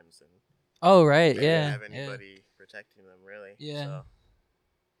Babylon times, and Oh right, they yeah. didn't have anybody protecting them really. Yeah. So,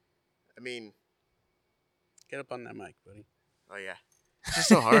 I mean, get up on that mic, buddy. oh yeah, it's just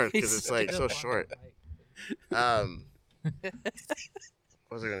so hard because it's like so short. What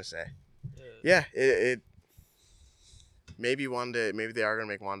was I gonna say? Yeah, it maybe they are gonna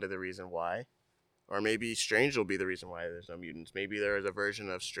make Wanda the reason why, or maybe Strange will be the reason why there's no mutants. Maybe there is a version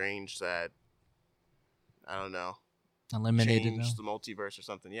of Strange that I don't know, eliminated changed them. the multiverse or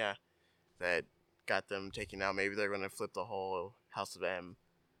something. Yeah, that got them taken out. Maybe they're gonna flip the whole House of M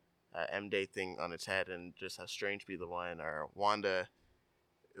Day thing on its head and just have Strange be the one, or Wanda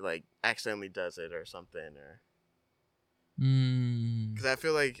like accidentally does it or something, or because I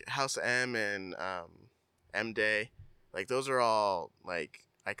feel like House M and M Day, like those are all like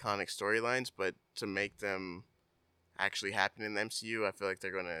iconic storylines, but to make them actually happen in the MCU, I feel like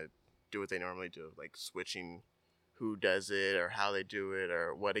they're gonna do what they normally do, like switching who does it or how they do it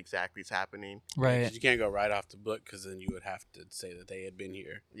or what exactly is happening. Right. Yeah, 'cause you can't go right off the book because then you would have to say that they had been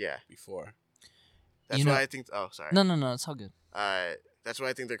here before. That's why I think. Oh, sorry. No, it's all good. That's why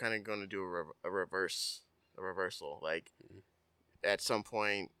I think they're kind of going to do a reversal. Like at some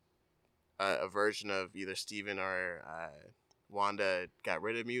point, a version of either Steven or Wanda got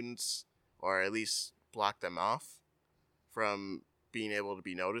rid of mutants, or at least blocked them off from being able to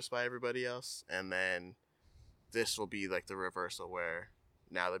be noticed by everybody else, and then this will be like the reversal where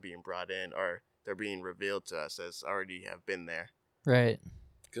now they're being brought in or they're being revealed to us as already have been there. Right.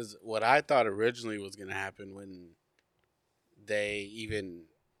 Because what I thought originally was going to happen when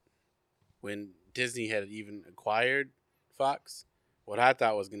Disney had even acquired Fox, what I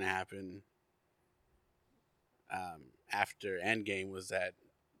thought was going to happen after Endgame was that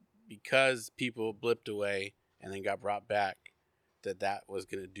because people blipped away and then got brought back, that was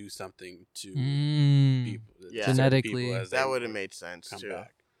going to do something to people. Yeah. Genetically. People That would have made sense come too.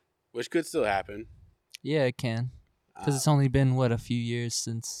 back, which could still happen. Yeah, it can. Because it's only been, a few years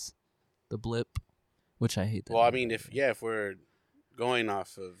since the blip, which I hate that. Well, I mean, if we're going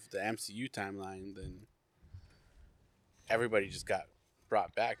off of the MCU timeline, then everybody just got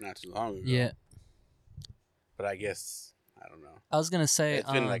brought back not too long ago. Yeah. But I guess, I don't know. I was going to say...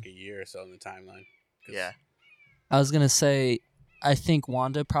 It's been like a year or so in the timeline. Yeah. I was going to say, I think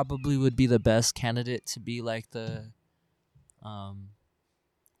Wanda probably would be the best candidate to be like the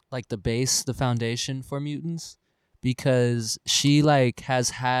base, the foundation for mutants. because she like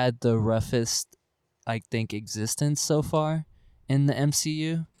has had the roughest, I think, existence so far in the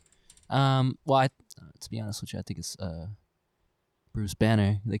MCU. To be honest with you, I think it's Bruce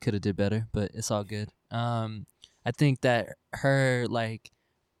Banner. They could have did better, but it's all good. I think that her, like,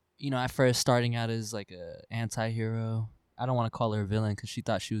 at first starting out as like a anti-hero. I don't want to call her a villain because she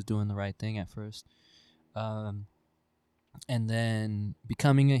thought she was doing the right thing at first. And then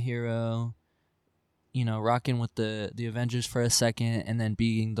becoming a hero, rocking with the Avengers for a second, and then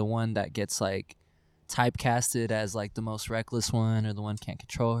being the one that gets like typecasted as like the most reckless one, or the one can't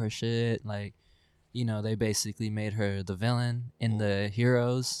control her shit. Like, they basically made her the villain in the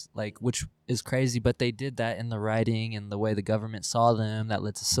heroes, like, which is crazy, but they did that in the writing and the way the government saw them. That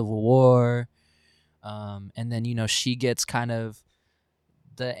led to civil war. And then she gets kind of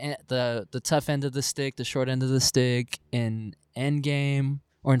the tough end of the stick, the short end of the stick in Endgame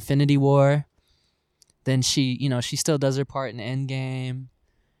or Infinity War. Then she still does her part in Endgame.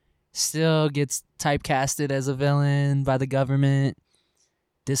 Still gets typecasted as a villain by the government.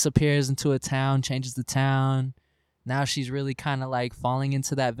 Disappears into a town, changes the town. Now she's really kind of like falling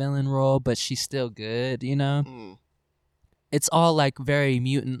into that villain role, but she's still good, It's all like very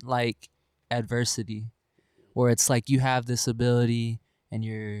mutant like adversity, where it's like you have this ability and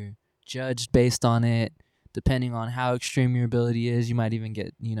you're judged based on it. Depending on how extreme your ability is, you might even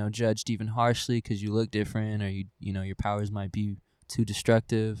get, judged even harshly because you look different, or your powers might be too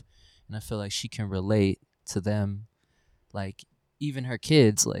destructive. And I feel like she can relate to them, like even her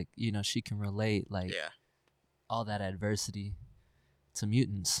kids, like, she can relate like all that adversity to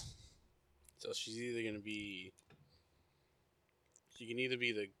mutants. So she's either gonna be, she can either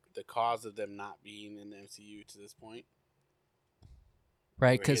be the cause of them not being in the MCU to this point,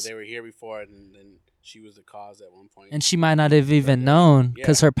 right? Because they were here before, and then she was the cause at one point, and she might not have even known,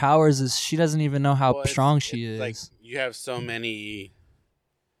 because her powers is she doesn't even know how strong she is. Like, you have so many,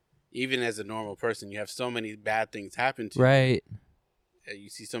 even as a normal person, you have so many bad things happen to you. Right. You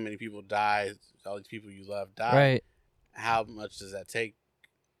see so many people die, all these people you love die. Right. How much does that take?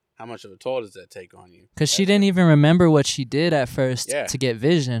 How much of a toll does that take on you? Because she didn't even remember what she did at first to get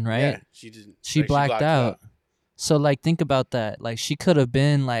vision, right? Yeah, she didn't. She blacked out. So, like, think about that. Like, she could have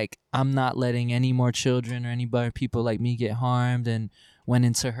been like, I'm not letting any more children or any other people like me get harmed, and went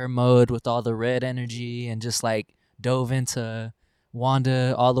into her mode with all the red energy and just like dove into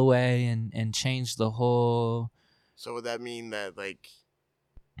Wanda all the way and changed the whole. So would that mean that, like,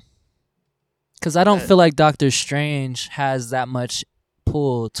 because I don't feel like Doctor Strange has that much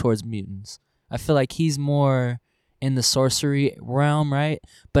pull towards mutants. I feel like he's more in the sorcery realm, right?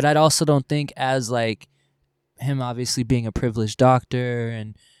 But I also don't think, as like him obviously being a privileged doctor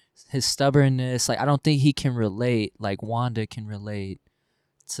and his stubbornness, like I don't think he can relate like Wanda can relate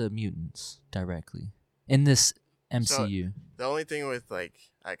to mutants directly in this MCU. So the only thing with like,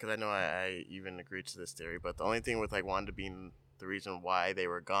 because I know I even agreed to this theory, but the only thing with like Wanda being the reason why they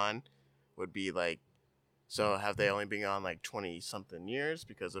were gone would be like, so have they only been gone like 20 something years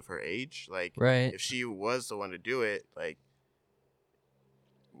because of her age? Like, right. If she was the one to do it, like,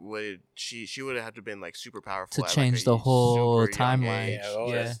 would she would have to been like super powerful to change the whole timeline.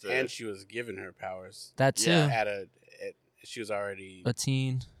 And she was given her powers. That too. Yeah. She was already a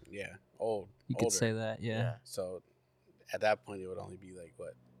teen. Yeah, older. Could say that. Yeah. So at that point, it would only be like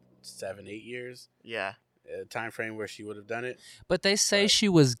what, 7-8 years. Yeah. A time frame where she would have done it. But they say she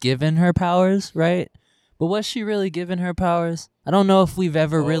was given her powers, right? But was she really given her powers? I don't know if we've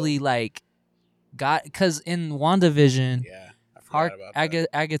ever really like got, because in WandaVision, I forgot about that.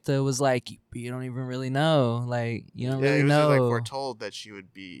 Agatha was like, you don't even really know, like you don't really know. Just like foretold that she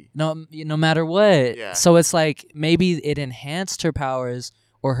would be no matter what. Yeah. So it's like maybe it enhanced her powers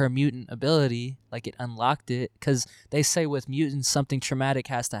or her mutant ability, like it unlocked it, because they say with mutants something traumatic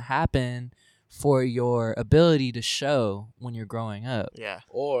has to happen for your ability to show when you're growing up. Yeah.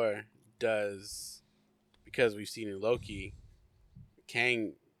 Or because we've seen in Loki,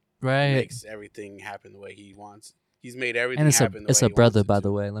 Kang makes everything happen the way he wants. He's made everything happen the way he wants. It's a brother, by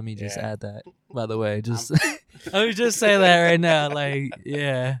the way. Let me just add that. By the way, just let me just say that right now. Like,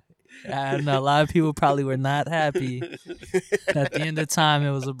 yeah, I know a lot of people probably were not happy. At the end of time,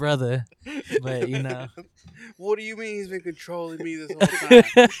 it was a brother, but What do you mean he's been controlling me this whole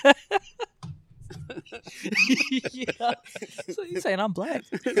time? Yeah. So you saying I'm black?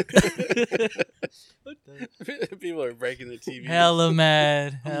 People are breaking the TV. Hella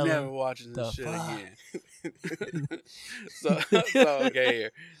mad. I'm never watching this shit again. So okay,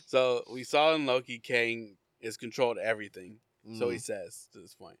 here. So we saw in Loki, Kang has controlled everything. So he says to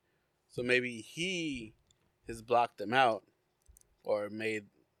this point. So maybe he has blocked them out, or made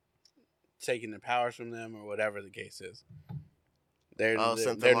taking the powers from them or whatever the case is. Sent they're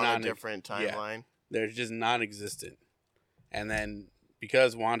them on a non different timeline. they're just non-existent. And then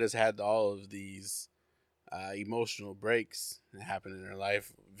because Wanda's had all of these emotional breaks that happen in her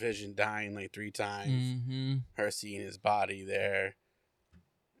life, Vision dying like 3 times, her seeing his body there,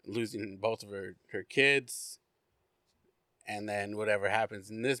 losing both of her kids, and then whatever happens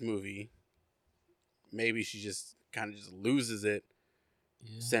in this movie, maybe she just kind of just loses it,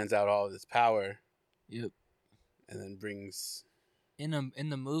 sends out all this power, and then brings. In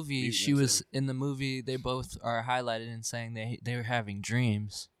the movie, she was in the movie. They both are highlighted in saying they were having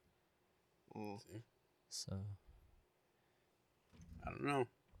dreams. So I don't know.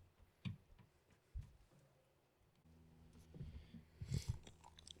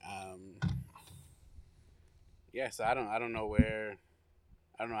 So I don't know where.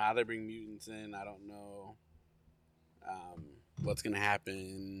 I don't know how they bring mutants in. I don't know what's gonna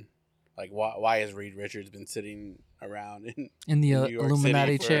happen. Like, why has Reed Richards been sitting around in the New York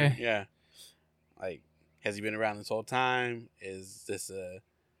Illuminati City chair? Yeah. Like, has he been around this whole time? Is this a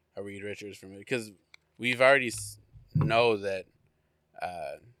Reed Richards from it? Because we've already know that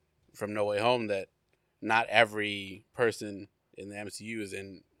from No Way Home that not every person in the MCU is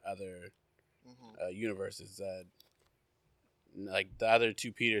in other universes. Like, the other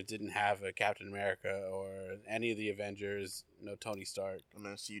 2 Peters didn't have a Captain America or any of the Avengers. No Tony Stark. And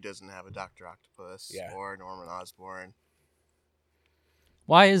MCU doesn't have a Dr. Octopus or Norman Osborn.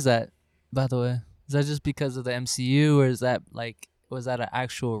 Why is that, by the way? Is that just because of the MCU, or is that was that an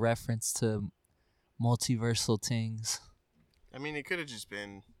actual reference to multiversal things? I mean, it could have just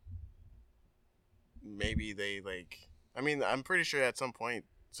been maybe they I'm pretty sure at some point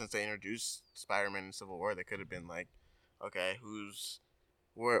since they introduced Spider-Man in Civil War, they could have been like, okay,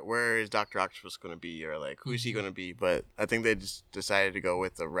 where is Dr. Octopus going to be, or like who's he going to be? But I think they just decided to go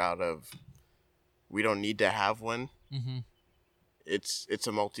with the route of we don't need to have one. It's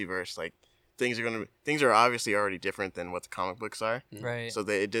a multiverse. Like, things are obviously already different than what the comic books are, right? So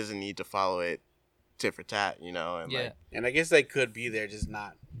that it doesn't need to follow it tit for tat, And and I guess they could be there, just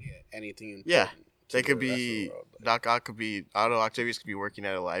not anything important. Yeah, they could be Doc Ock could be Otto Octavius could be working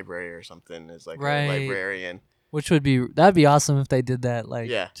at a library or something as like a librarian. Which that'd be awesome if they did that. Like,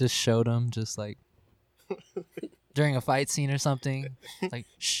 just showed them, just like during a fight scene or something. Like,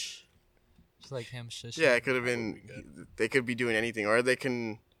 shh. Just like him, shh. Yeah, it could have been. They could be doing anything, or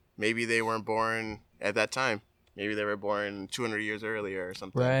maybe they weren't born at that time. Maybe they were born 200 years earlier or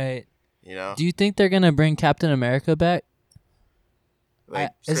something. Right. Do you think they're gonna bring Captain America back?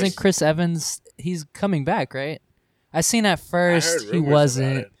 Isn't Chris Evans? He's coming back, right? I seen at first he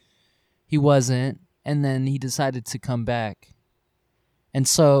wasn't. He wasn't. And then he decided to come back. And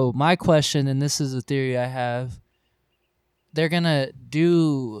so my question, and this is a theory I have, they're gonna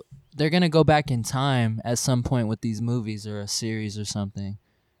go back in time at some point with these movies or a series or something,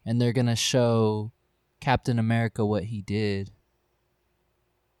 and they're gonna show Captain America what he did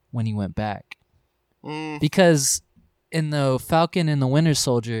when he went back. Because in the Falcon and the Winter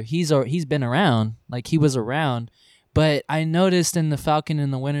Soldier, he's been around, like he was around. But I noticed in the Falcon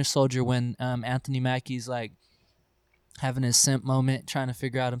and the Winter Soldier when Anthony Mackie's like having his simp moment, trying to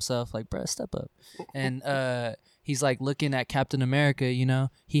figure out himself, like, bruh, step up. And he's like looking at Captain America,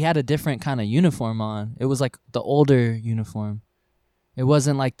 he had a different kind of uniform on. It was like the older uniform. It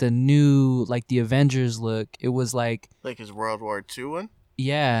wasn't like the new, like the Avengers look. It was like his World War II one?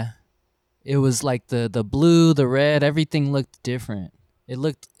 Yeah. It was like the blue, the red, everything looked different.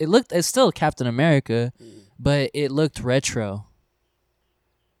 It's still Captain America, but it looked retro.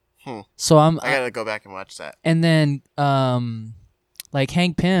 So I gotta go back and watch that. And then, like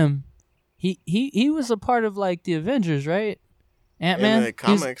Hank Pym, he was a part of like the Avengers, right? Ant-Man, in the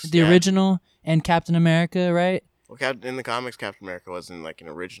comics, the original, and Captain America, right? Well, in the comics, Captain America wasn't like an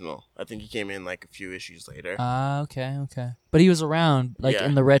original. I think he came in like a few issues later. Okay. But he was around, like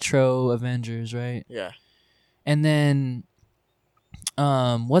in the retro Avengers, right? Yeah. And then,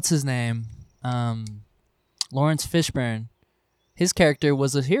 what's his name? Lawrence Fishburne. His character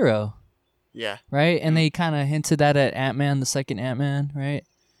was a hero. Yeah. Right? And they kind of hinted that at Ant-Man, the second Ant-Man, right?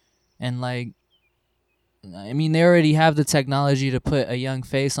 And like, I mean, they already have the technology to put a young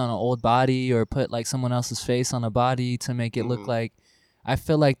face on an old body or put like someone else's face on a body to make it look like, I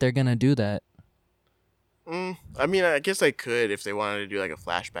feel like they're going to do that. I mean, I guess they could if they wanted to do like a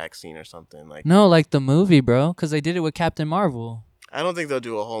flashback scene or something. Like, no, like the movie, bro, because they did it with Captain Marvel. I don't think they'll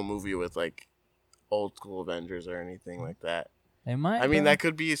do a whole movie with like old school Avengers or anything like that. They might. I mean, that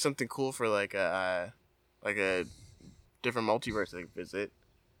could be something cool for like a different multiverse they could visit,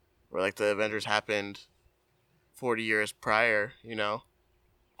 where like the Avengers happened 40 years prior, you know.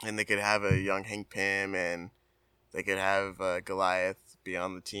 and they could have a young Hank Pym, and they could have Goliath be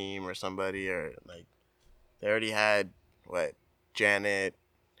on the team or somebody, or like they already had Janet,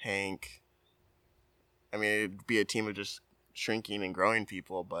 Hank. I mean, it'd be a team of just shrinking and growing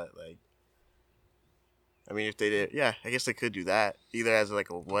people, but like, I mean, if they did, yeah, I guess they could do that either as like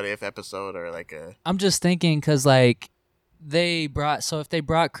a what if episode or like a. I'm just thinking because like if they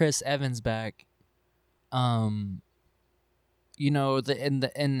brought Chris Evans back, you know, in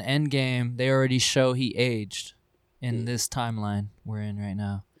Endgame they already show he aged in this timeline we're in right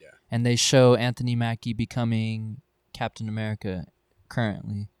now. Yeah. And they show Anthony Mackie becoming Captain America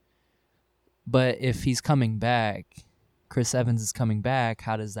currently. But if he's coming back, Chris Evans is coming back,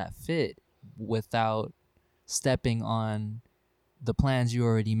 how does that fit without stepping on the plans you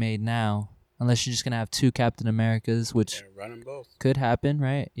already made now? Unless you're just going to have two Captain Americas, which run them both. Could happen,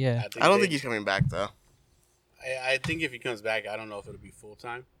 right? Yeah. I don't think he's coming back, though. I think if he comes back, I don't know if it'll be full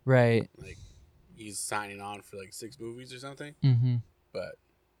time. Right. Like, he's signing on for like 6 movies or something. Mm-hmm. But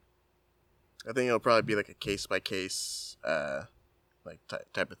I think it'll probably be like a case by case, like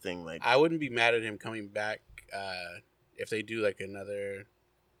type of thing. Like, I wouldn't be mad at him coming back if they do like another.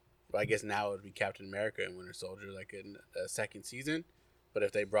 Well, I guess now it would be Captain America and Winter Soldier, like in a second season. But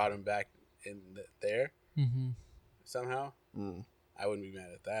if they brought him back in there somehow, I wouldn't be mad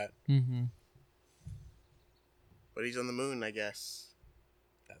at that. Mm-hmm. But he's on the moon, I guess.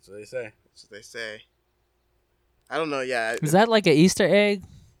 That's what they say. That's what they say. I don't know. Yeah. Is that like an Easter egg?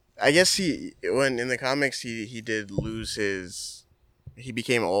 I guess when in the comics he did lose he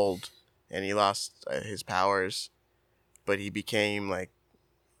became old and he lost his powers, but he became like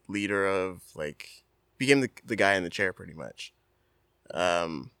leader of like became the guy in the chair pretty much.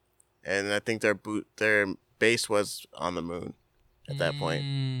 And I think their base was on the moon at that point.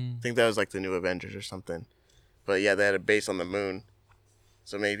 I think that was like the New Avengers or something. But yeah, they had a base on the moon,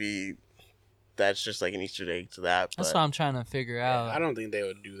 so maybe that's just like an Easter egg to that. That's what I'm trying to figure out. I don't think they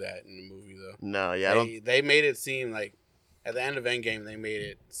would do that in the movie though. No, yeah, they made it seem like at the end of Endgame they made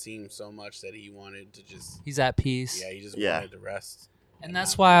it seem so much that he wanted to just. He's at peace. Yeah, he just wanted to rest. And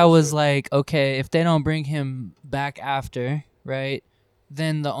that's why I was like, okay, if they don't bring him back after, right,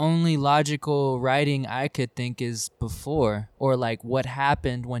 then the only logical writing I could think is before, or like what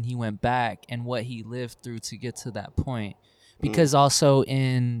happened when he went back and what he lived through to get to that point. Because also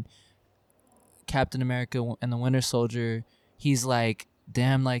in Captain America and the Winter Soldier, he's like,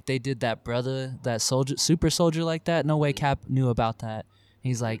 damn, like they did that brother, that soldier, super soldier like that. No way Cap knew about that.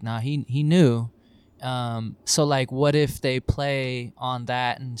 He's like, nah, he knew. So like, what if they play on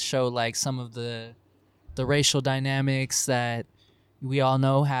that and show like some of the racial dynamics that we all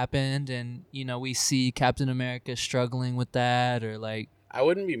know happened, and you know we see Captain America struggling with that, or like I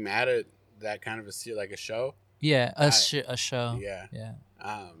wouldn't be mad at that kind of a show. Yeah, a show. Yeah. Yeah.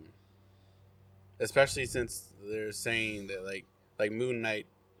 Especially since they're saying that like Moon Knight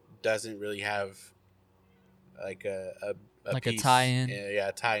doesn't really have like a like piece, a tie-in. Yeah,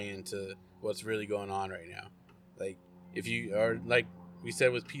 a tie-in to what's really going on right now. Like if you are like we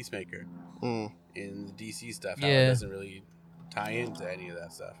said with Peacemaker in the DC stuff, how it doesn't really tie into any of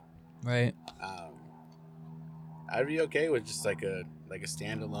that stuff. Right. I'd be okay with just like a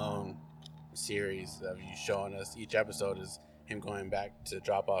standalone series of you showing us each episode is him going back to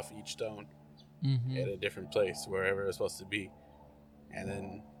drop off each stone at a different place wherever it's supposed to be, and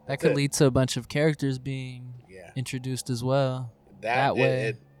then that could lead to a bunch of characters being introduced as well. That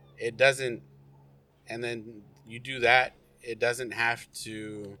way, it doesn't, and then you do that. It doesn't have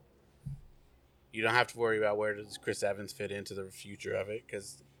to. You don't have to worry about where does Chris Evans fit into the future of it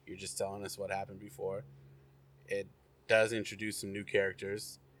because you're just telling us what happened before. It does introduce some new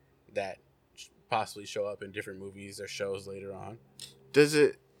characters that possibly show up in different movies or shows later on. Does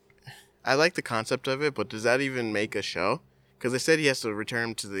it? I like the concept of it, but does that even make a show? Because they said he has to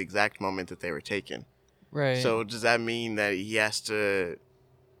return to the exact moment that they were taken. Right. So does that mean that he has to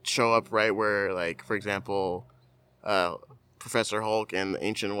show up right where, like, for example, Professor Hulk and the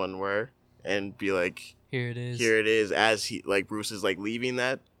Ancient One were? And be like, here it is, as he like Bruce is like leaving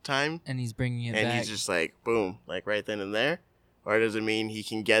that time, and he's bringing it and back. he's just like boom, like right then and there. Or does it mean he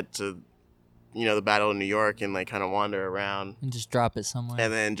can get to, the Battle of New York and like kind of wander around and just drop it somewhere,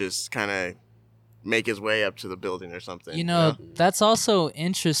 and then just kind of make his way up to the building or something? You know, that's also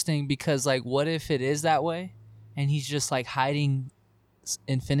interesting because like, what if it is that way, and he's just like hiding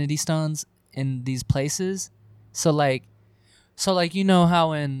Infinity Stones in these places? So like, you know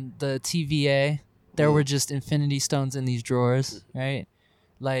how in the TVA there were just Infinity Stones in these drawers, right?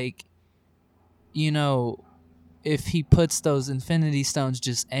 Like, you know, if he puts those Infinity Stones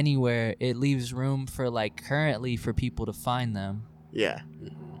just anywhere, it leaves room for like currently for people to find them. Yeah.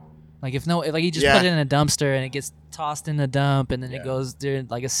 Like if he just Yeah. put it in a dumpster and it gets tossed in the dump and then Yeah. it goes through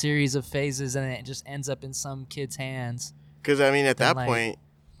like a series of phases and it just ends up in some kid's hands. Because I mean, at Then, that like- point,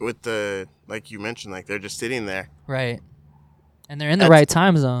 with the like you mentioned, like they're just sitting there. Right. And they're in the That's-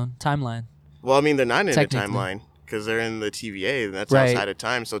 right timeline. Well, I mean, they're not in the Technically. timeline because they're in the TVA, and that's Right. outside of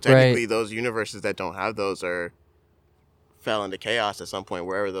time. So technically, those universes that don't have those fell into chaos at some point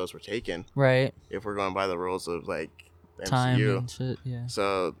wherever those were taken. Right. If we're going by the rules of like the Time MCU. and shit. Yeah.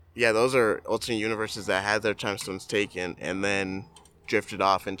 So yeah, those are alternate universes that had their time stones taken and then drifted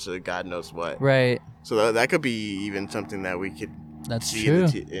off into God knows what. Right. So that could be even something that we could That's see true.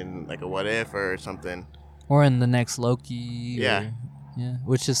 in like a what if or something. Or in the next Loki. Yeah. Yeah.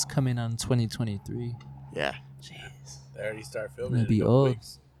 Which is coming on 2023. Yeah. Jeez. They already start I'm filming gonna in be a couple old.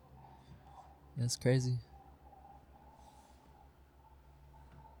 weeks. That's crazy.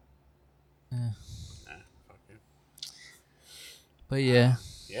 Yeah. Nah, fuck it. But yeah.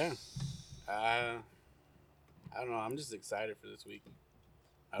 Yeah. I don't know. I'm just excited for this week.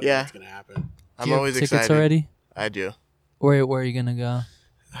 I don't know Yeah. what's gonna happen. I'm Do you have always tickets excited. already? I do. Where are you gonna go?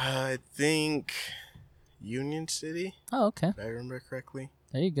 I think Union City, Oh, okay. if I remember correctly.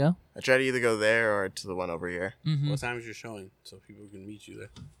 There you go. I try to either go there or to the one over here. Mm-hmm. What time is your showing so people can meet you there?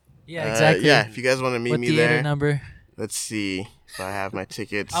 Yeah, exactly. Yeah, if you guys want to meet What me theater there, number? let's see if I have my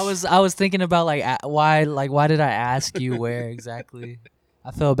tickets. I was thinking about why did I ask you where exactly?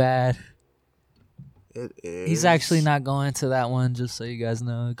 I feel bad. It is. He's actually not going to that one, just so you guys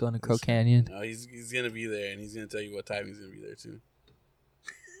know. Going to Crow Canyon. No, he's gonna be there, and he's gonna tell you what time he's gonna be there too.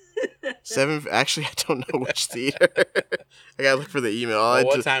 7. Actually, I don't know which theater. I gotta look for the email. Well,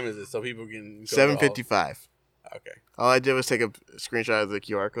 what time is it so people can? 7:55. Okay. All I did was take a screenshot of the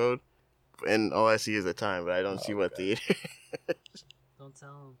QR code, and all I see is the time, but I don't see what okay. theater. Don't tell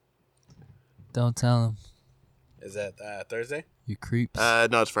him. Don't tell him. Is that Thursday? You creeps. No,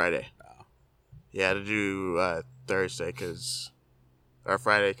 it's Friday. Oh. Yeah, to do Thursday or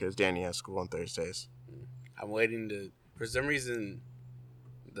Friday because Danny has school on Thursdays. I'm waiting to. For some reason,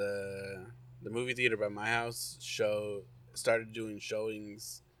 the movie theater by my house started doing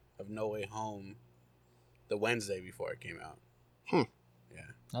showings of No Way Home the Wednesday before it came out. Yeah.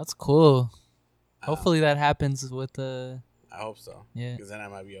 That's cool. Hopefully that happens with the. I hope so. Yeah. Because then I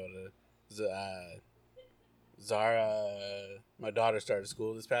might be able to. Zara, my daughter started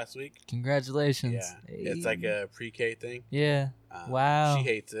school this past week. Congratulations. Yeah, Hey. it's like a pre-K thing. Yeah. Wow. She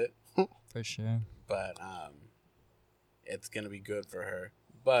hates it, For sure. but it's gonna be good for her.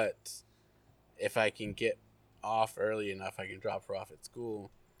 But if I can get off early enough, I can drop her off at school.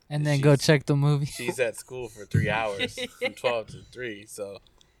 And then go She's- check the movie. She's at school for 3 hours, from 12 to 3. So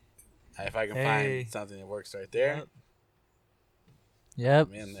if I can Hey. find something that works right there, Yep.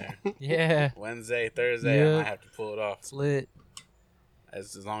 I'm in there. Yeah. Wednesday, Thursday, I Yep. might have to pull it off. It's lit.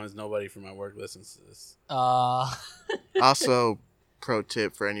 As long as nobody from my work listens to this. Also, pro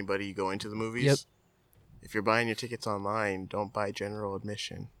tip for anybody going to the movies. Yep. If you're buying your tickets online, don't buy general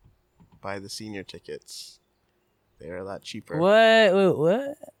admission. Buy the senior tickets. They're a lot cheaper. What? Wait,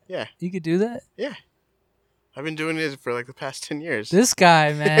 what? Yeah. You could do that? Yeah. I've been doing it for like the past 10 years. This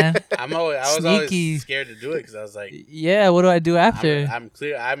guy, man. I was Sneaky. always scared to do it because I was like, Yeah, what do I do after?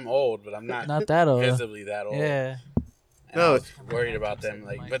 I'm old, but I'm not, Not that old. visibly that old. Yeah. And No. I was worried about them.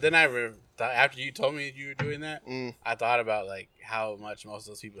 Like, but then after you told me you were doing that, I thought about like how much most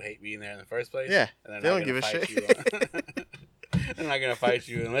of those people hate being there in the first place. Yeah, and they don't give a fight shit. They're not gonna fight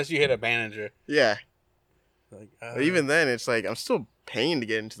you unless you hit a manager. Yeah. Like, But even then, it's like, I'm still paying to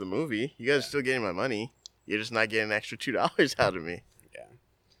get into the movie. You guys are still getting my money. You're just not getting an extra $2 out of me.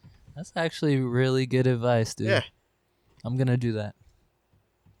 That's actually really good advice, dude. Yeah. I'm going to do that.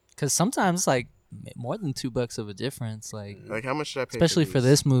 Because sometimes, like, more than $2 of a difference. Like, Like, how much should I pay especially for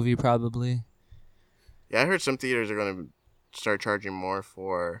this movie, probably. Yeah, I heard some theaters are going to start charging more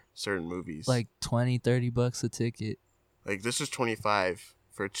for certain movies. Like $20-$30 a ticket. Like, this is $25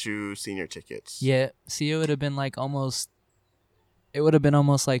 for 2 senior tickets. Yeah. See, it would have been like almost. It would have been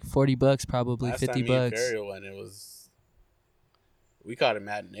almost like $40, probably last $50. time me and Ferriel went, it was we caught a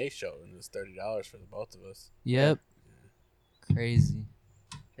matinee show and it was $30 for the both of us. Yep. Crazy.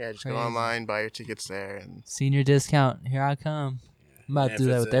 Yeah, just Crazy. go online, buy your tickets there, and Senior discount. Here I come. I'm about And to do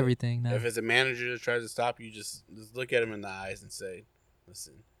if that it's with everything now. If it's a manager that tries to stop you, just look at him in the eyes and say,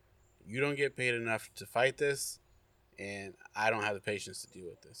 "Listen, you don't get paid enough to fight this, and I don't have the patience to deal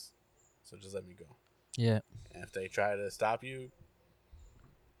with this. So just let me go." Yeah. And if they try to stop you,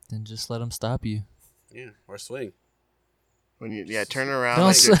 Then just let them stop you. yeah, or swing. When you turn around,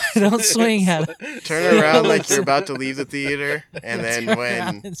 Don't don't swing at it. turn around like you're about to leave the theater, and then Turn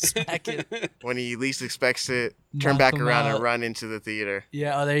around and smack it. when he least expects it, turn Knock back him around out. and run into the theater.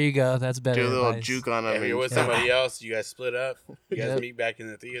 Yeah. Oh, there you go. That's better. Do a little advice. juke on him. If you're and with somebody else, you guys split up. You guys Yep. meet back in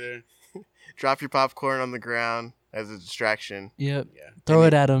the theater. drop your popcorn on the ground as a distraction. Yep. Yeah. Throw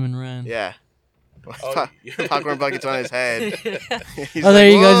it at him and run. Yeah. Oh, Popcorn bucket's on his head. He's Oh, there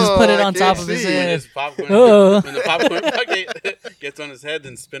you go. Just "Whoa, put it I on can't top of his see." When, head. his popcorn, Oh. when the popcorn bucket gets on his head,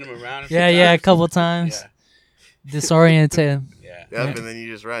 then spin him around. Yeah, yeah, a couple times. Yeah. Disorient him. Yeah. Yep, and then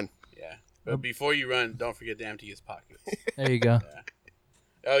you just run. Yeah. But before you run, don't forget to empty his pockets. There you go. Yeah.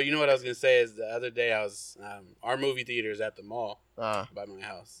 Oh, you know what I was gonna say is the other day I was our movie theater is at the mall by my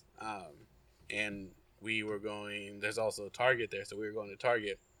house, and we were going. There's also a Target there, so we were going to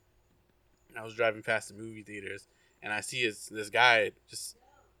Target. And I was driving past the movie theaters, and I see this guy just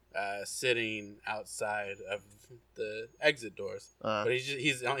sitting outside of the exit doors, but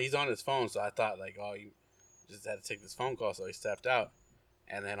he's on his phone. So I thought like, oh, you just had to take this phone call, so he stepped out,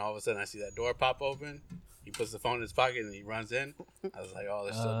 and then all of a sudden I see that door pop open. He puts the phone in his pocket and he runs in. I was like, oh,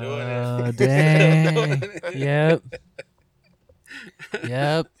 they're still doing it. Oh, dang. Yep.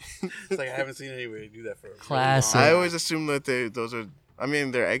 Yep. It's like I haven't seen anybody do that for a Classic. Really I long always assume that those are. I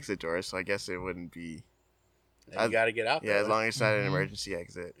mean, they're exit doors, so I guess it wouldn't be. time. You got to get out there. Yeah, as long as it's not an Mhm. emergency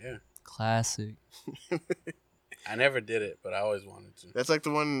exit. Yeah. Classic. I never did it, but I always wanted to. That's like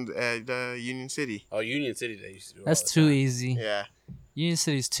the one at Union City. Oh, Union City, they used to do it That's all the too time. easy. Yeah, Union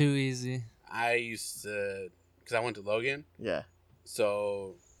City's too easy. I used to, because I went to Logan, yeah.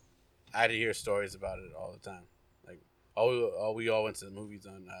 so I had to hear stories about it all the time. Like, we all went to the movies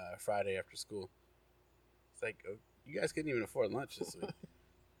on Friday after school. It's like, oh, you guys couldn't even afford lunch this week.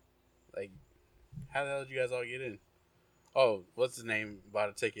 Like, how the hell did you guys all get in? Oh, what's his name? Bought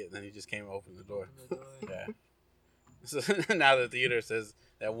a ticket, and then he just came and opened the door. Yeah. So now the theater says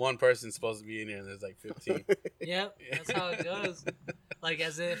that one person's supposed to be in here, and there's like 15. Yep, that's how it goes. Like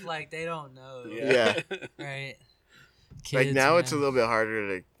as if like they don't know. Yeah. Right. Like Kids, now, it's a man. little bit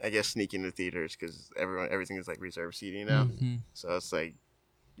harder to, I guess, sneak into theaters because everything is like reserved seating now. Mhm. So it's like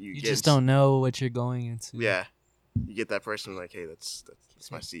You get, just don't know what you're going into. Yeah, you get that person like, hey, that's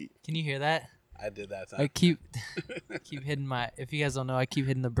my seat. Can you hear that? I did that time. I keep hitting my. If you guys don't know, I keep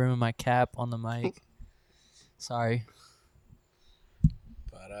hitting the brim of my cap on the mic. Sorry.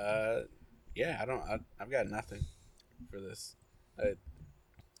 But yeah, I've got nothing for this.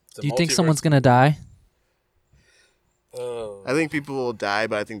 Do you think someone's gonna die? Oh, I think people will die,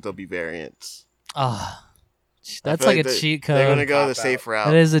 but I think there'll be variants. Ah, I that's feel like a they- cheat They're code. gonna go the Cop safe out. route.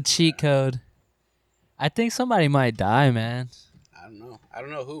 That is a cheat code. I think somebody might die, man. I don't know. I don't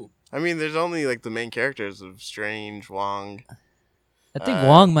know who. I mean, there's only like the main characters of Strange, Wong. I think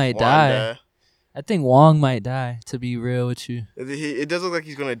Wong might die. Wanda. I think Wong might die. To be real with you. It does look like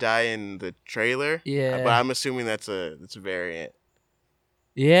he's gonna die in the trailer. Yeah. But I'm assuming that's a variant.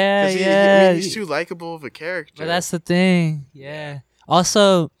 Yeah, 'Cause yeah. I mean, he's too likable of a character. But that's the thing. Yeah.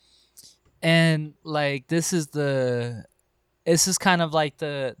 Also, and like this is kind of like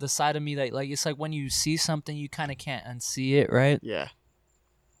the side of me that like it's like when you see something you kind of can't unsee it, right? Yeah.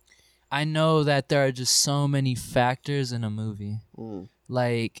 I know that there are just so many factors in a movie. Mm.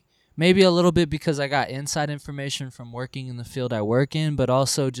 Like maybe a little bit because I got inside information from working in the field I work in, but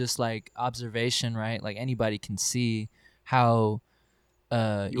also just like observation, right? Like anybody can see how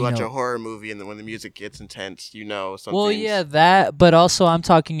You watch a horror movie, and then when the music gets intense, you know something. well, yeah, that, but also I'm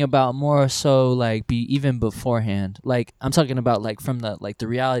talking about more so like even beforehand. Like I'm talking about like from the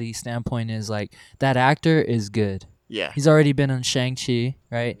reality standpoint is like that actor is good. Yeah. He's already been on Shang-Chi,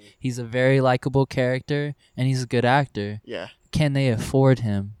 right? He's a very likable character and he's a good actor. Yeah. Can they afford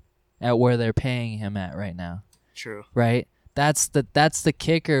him at where they're paying him at right now? True. Right? That's the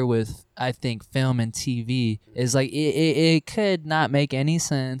kicker with I think film and TV is like it could not make any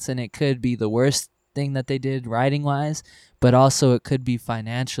sense and it could be the worst thing that they did writing wise, but also it could be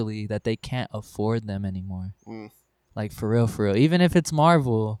financially that they can't afford them anymore. Mm. Like for real. Even if it's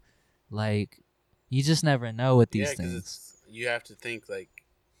Marvel, like you just never know with these 'cause things. you have to think like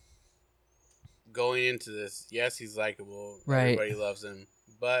going into this. Yes, he's likable. Right. Everybody loves him,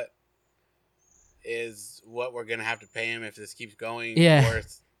 but is what we're gonna have to pay him if this keeps going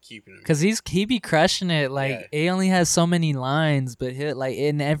worth keeping him? Cause he be crushing it. Like he only has so many lines, but he like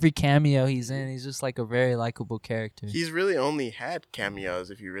in every cameo he's in, he's just like a very likable character. He's really only had cameos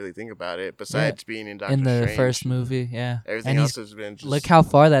if you really think about it. Besides being in Doctor in the Strange, first movie, yeah. everything And else he's- has been just Look how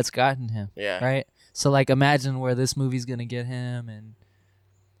far that's gotten him. Yeah. Right. So like, imagine where this movie's gonna get him, and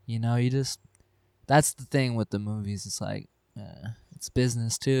you just that's the thing with the movies. It's like it's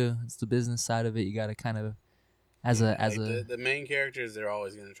business too. It's the business side of it. You got to kind of as Yeah, a as like a the main characters, they're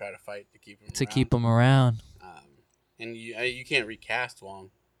always gonna try to fight to keep him to around. keep him around. And you can't recast Wong,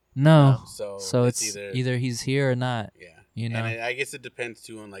 No, No. so it's it's either either he's here or not. yeah. You know, And I guess it depends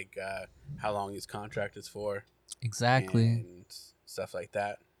too on like how long his contract is for exactly. and stuff like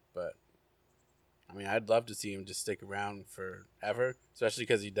that. But I mean, I'd love to see him just stick around forever, especially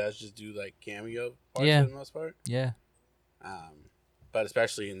because he does just do like cameo parts Yeah. for the most part. Yeah, But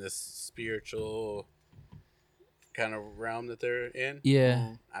especially in this spiritual kind of realm that they're in,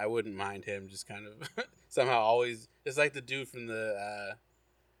 yeah, I wouldn't mind him just kind of somehow always. It's like the dude from the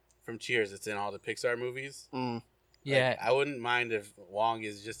from Cheers. It's in all the Pixar movies. Mm. yeah. Like, I wouldn't mind if Wong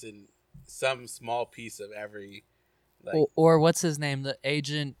is just in some small piece of every. Like, Or what's his name? The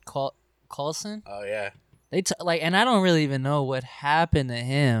agent Coulson. oh yeah, They like, and I don't really even know what happened to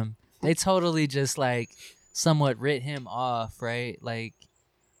him. They totally just like somewhat writ him off, right? Like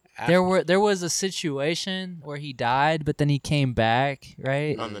there was a situation where he died, but then he came back,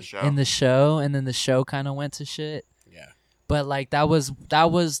 right? On the show. In the show, and then the show kind of went to shit. Yeah. But like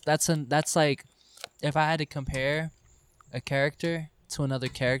that's like if I had to compare a character to another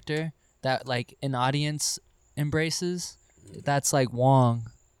character that like an audience embraces, that's like Wong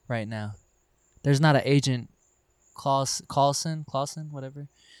right now. There's not an agent Clausen, whatever.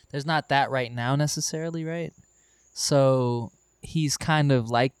 There's not that right now necessarily, right? So he's kind of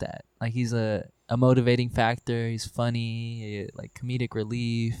like that. Like he's a motivating factor. He's funny, like comedic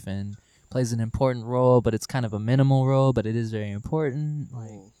relief, and plays an important role, but it's kind of a minimal role, but it is very important.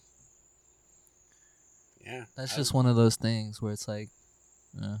 Like Yeah. that's just one of those things where it's like,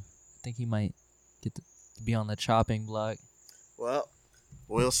 I think he might get to be on the chopping block. Well,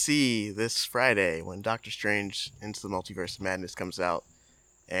 we'll see this Friday when Doctor Strange Into the Multiverse of Madness comes out.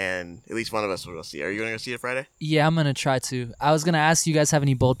 And at least one of us will go see it. Are you going to go see it Friday? Yeah, I'm gonna try to. I was gonna ask you guys have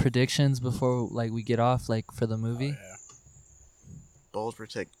any bold predictions before like we get off, like for the movie. Oh, yeah. Bold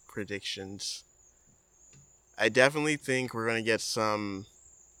predictions. I definitely think we're going to get some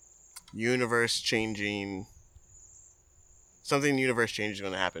universe changing. Something universe changing is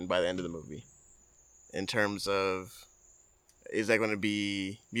going to happen by the end of the movie. In terms of, is that going to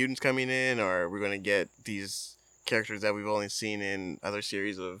be mutants coming in, or are we going to get these characters that we've only seen in other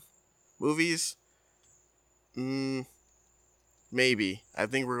series of movies? Maybe. I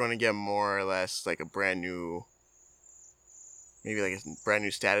think we're going to get more or less like a brand new, maybe like a brand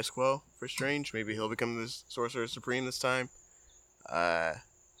new status quo for Strange. Maybe he'll become the Sorcerer Supreme this time.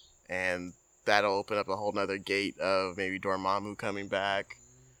 And that'll open up a whole nother gate of maybe Dormammu coming back.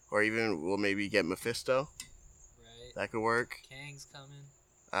 Or even we'll maybe get Mephisto. Right. That could work. Kang's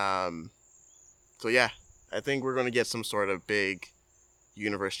coming. So yeah, I think we're going to get some sort of big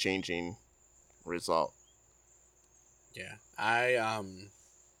universe-changing result. Yeah. I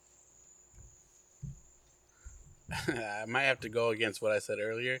I might have to go against what I said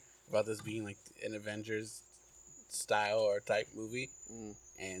earlier about this being like an Avengers style or type movie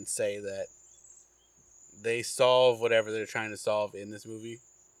and say that they solve whatever they're trying to solve in this movie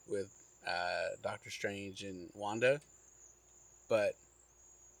with Doctor Strange and Wanda, but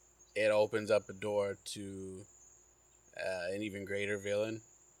it opens up a door to an even greater villain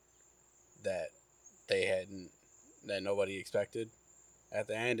that that nobody expected at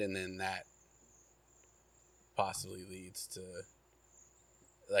the end, and then that possibly leads to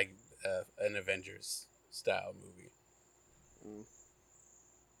like an Avengers style movie.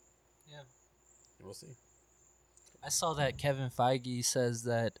 Yeah. We'll see. I saw that Kevin Feige says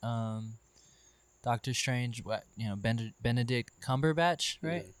that Doctor Strange, Benedict Cumberbatch,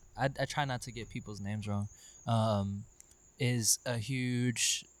 right? I try not to get people's names wrong. Is a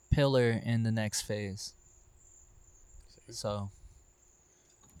huge pillar in the next phase. So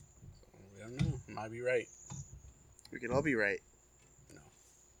we don't know. Might be right. We could all be right.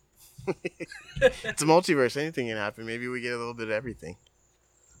 No. It's a multiverse. Anything can happen. Maybe we get a little bit of everything.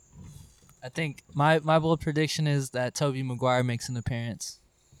 I think my bold prediction is that Tobey Maguire makes an appearance.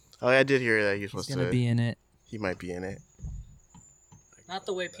 Oh, yeah, I did hear that He's gonna be in it. He might be in it. Not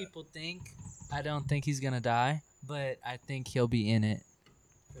the way people think. I don't think he's gonna die, but I think he'll be in it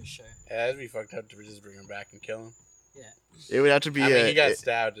for sure. Yeah, that'd be fucked up to just bring him back and kill him. Yeah. It would have to be. I mean, he got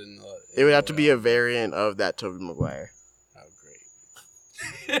stabbed in. It would have to be a variant of that Tobey Maguire. Oh,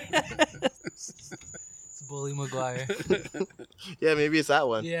 great. It's Bully Maguire. Yeah, maybe it's that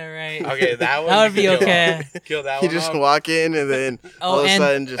one. Yeah, right. Okay, that one. That would be okay. Kill that You one. just off. walk in and then all of a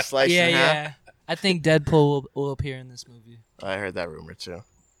sudden just slice yeah, in half. yeah. I think Deadpool will appear in this movie. I heard that rumor too.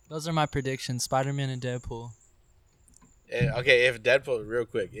 Those are my predictions: Spider-Man and Deadpool. Okay, if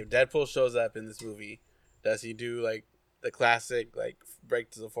Deadpool shows up in this movie, does he do like the classic like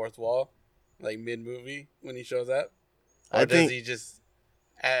break to the fourth wall like mid movie when he shows up, or I does think he just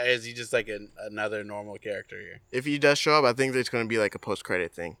is he just like another normal character here? if he does show up, I think there's going to be like a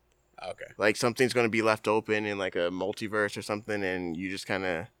post-credit thing. Okay. Like something's going to be left open in like a multiverse or something, and you just kind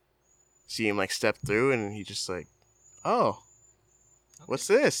of see him like step through, and he just like, oh, what's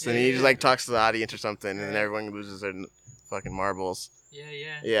this? And he just like talks to the audience or something, and then everyone loses their fucking marbles.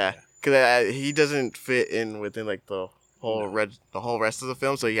 Yeah, because he doesn't fit in within like the whole rest of the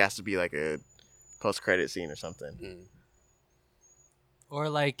film, so he has to be like a post-credit scene or something. Mm. Or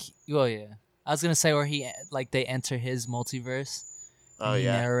like, well, yeah. I was gonna say, or he like they enter his multiverse. Oh and he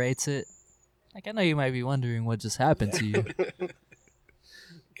yeah. narrates it. Like, I know you might be wondering what just happened to you.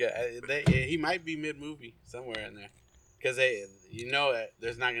 He might be mid movie somewhere in there, because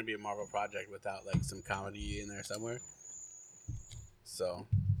there's not gonna be a Marvel project without like some comedy in there somewhere. So.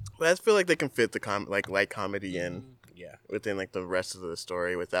 Well, I feel like they can fit the light comedy in. Yeah. Within like the rest of the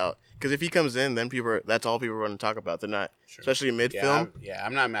story without, because if he comes in, then that's all people are going to talk about. They're not, especially mid film.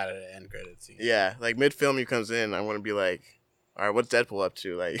 I'm not mad at the end credits scene. Yeah, like mid film, he comes in, I want to be like, all right, what's Deadpool up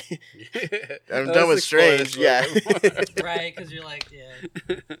to? Like, I'm done with Strange. Yeah, right, because you're like,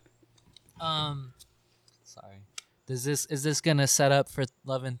 yeah. Sorry. Is this gonna set up for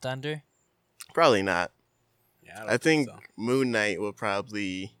Love and Thunder? Probably not. Yeah, I think so. Moon Knight will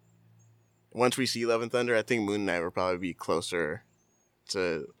probably. Once we see Love and Thunder, I think Moon Knight will probably be closer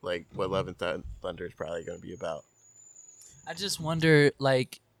to like what Love and Thunder is probably going to be about. I just wonder,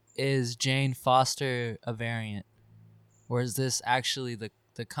 like, is Jane Foster a variant, or is this actually the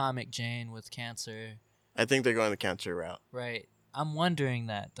comic Jane with cancer? I think they're going the cancer route. Right. I'm wondering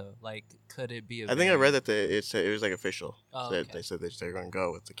that though. Like, could it be a? I think I read that it was like official. Oh, that okay. They said they're going to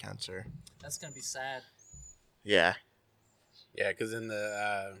go with the cancer. That's gonna be sad. Yeah. Yeah, because in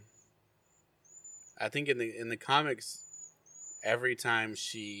the. I think in the comics, every time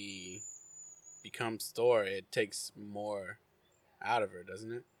she becomes Thor, it takes more out of her,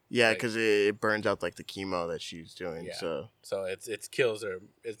 doesn't it? Yeah, because it burns out like the chemo that she's doing. Yeah. So it's kills her.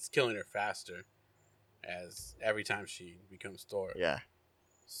 It's killing her faster, as every time she becomes Thor. Yeah.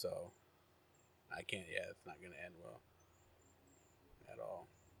 So I can't. Yeah, it's not gonna end well at all.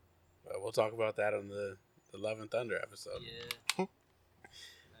 But we'll talk about that on the Love and Thunder episode. Yeah.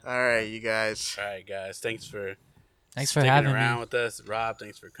 All right, you guys. All right, guys. Thanks for having around me with us. Rob,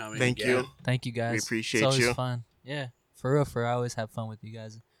 thanks for coming. Thank you. Thank you, guys. We appreciate it's always you. Fun. Yeah, for real. I always have fun with you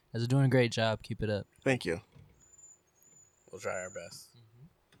guys. You guys are doing a great job. Keep it up. Thank you. We'll try our best.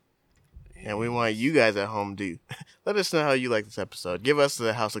 And we want you guys at home to let us know how you like this episode. Give us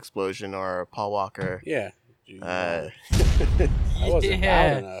the house explosion or Paul Walker. Yeah. That wasn't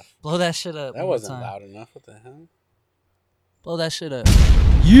loud enough. Blow that shit up. That wasn't loud enough. What the hell? Blow that shit up.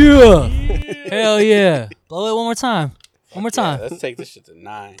 Yeah. Hell yeah. Blow it one more time. One more time. Yeah, let's take this shit to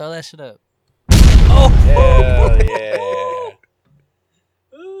 9. Throw that shit up. Oh. Hell yeah.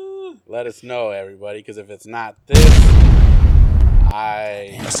 Let us know, everybody, because if it's not this,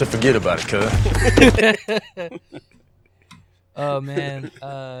 I said forget about it, cuz. Oh, man.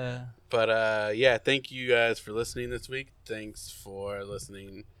 But, yeah, thank you guys for listening this week. Thanks for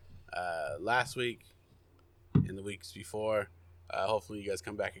listening last week and the weeks before. Hopefully you guys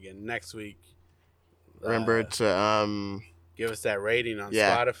come back again next week. Remember to give us that rating on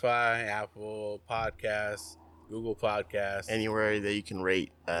Spotify, Apple Podcasts, Google Podcasts, anywhere that you can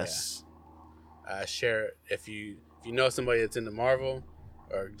rate us. Yeah. Share it if you know somebody that's into Marvel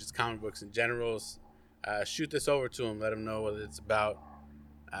or just comic books in general. Shoot this over to them. Let them know what it's about.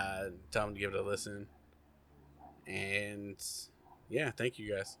 Tell them to give it a listen. And yeah, thank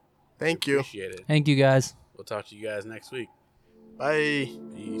you guys. Thank you. Appreciate it. Thank you, guys. We'll talk to you guys next week. Bye.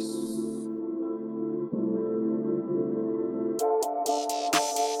 Peace.